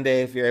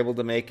Sunday if you're able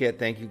to make it.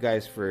 Thank you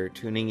guys for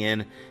tuning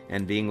in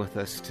and being with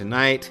us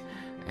tonight.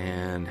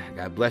 And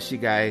God bless you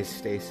guys.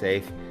 Stay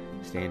safe.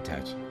 Stay in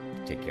touch.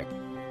 Take care.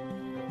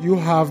 You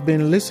have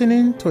been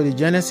listening to the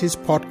Genesis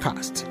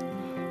podcast.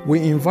 We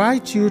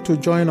invite you to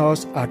join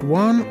us at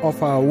one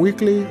of our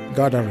weekly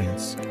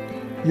gatherings.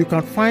 You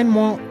can find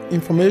more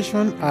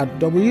information at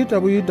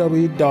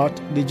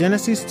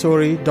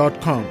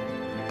www.thegenesisstory.com,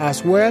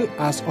 as well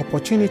as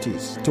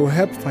opportunities to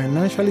help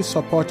financially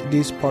support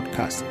this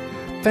podcast.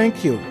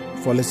 Thank you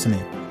for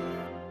listening.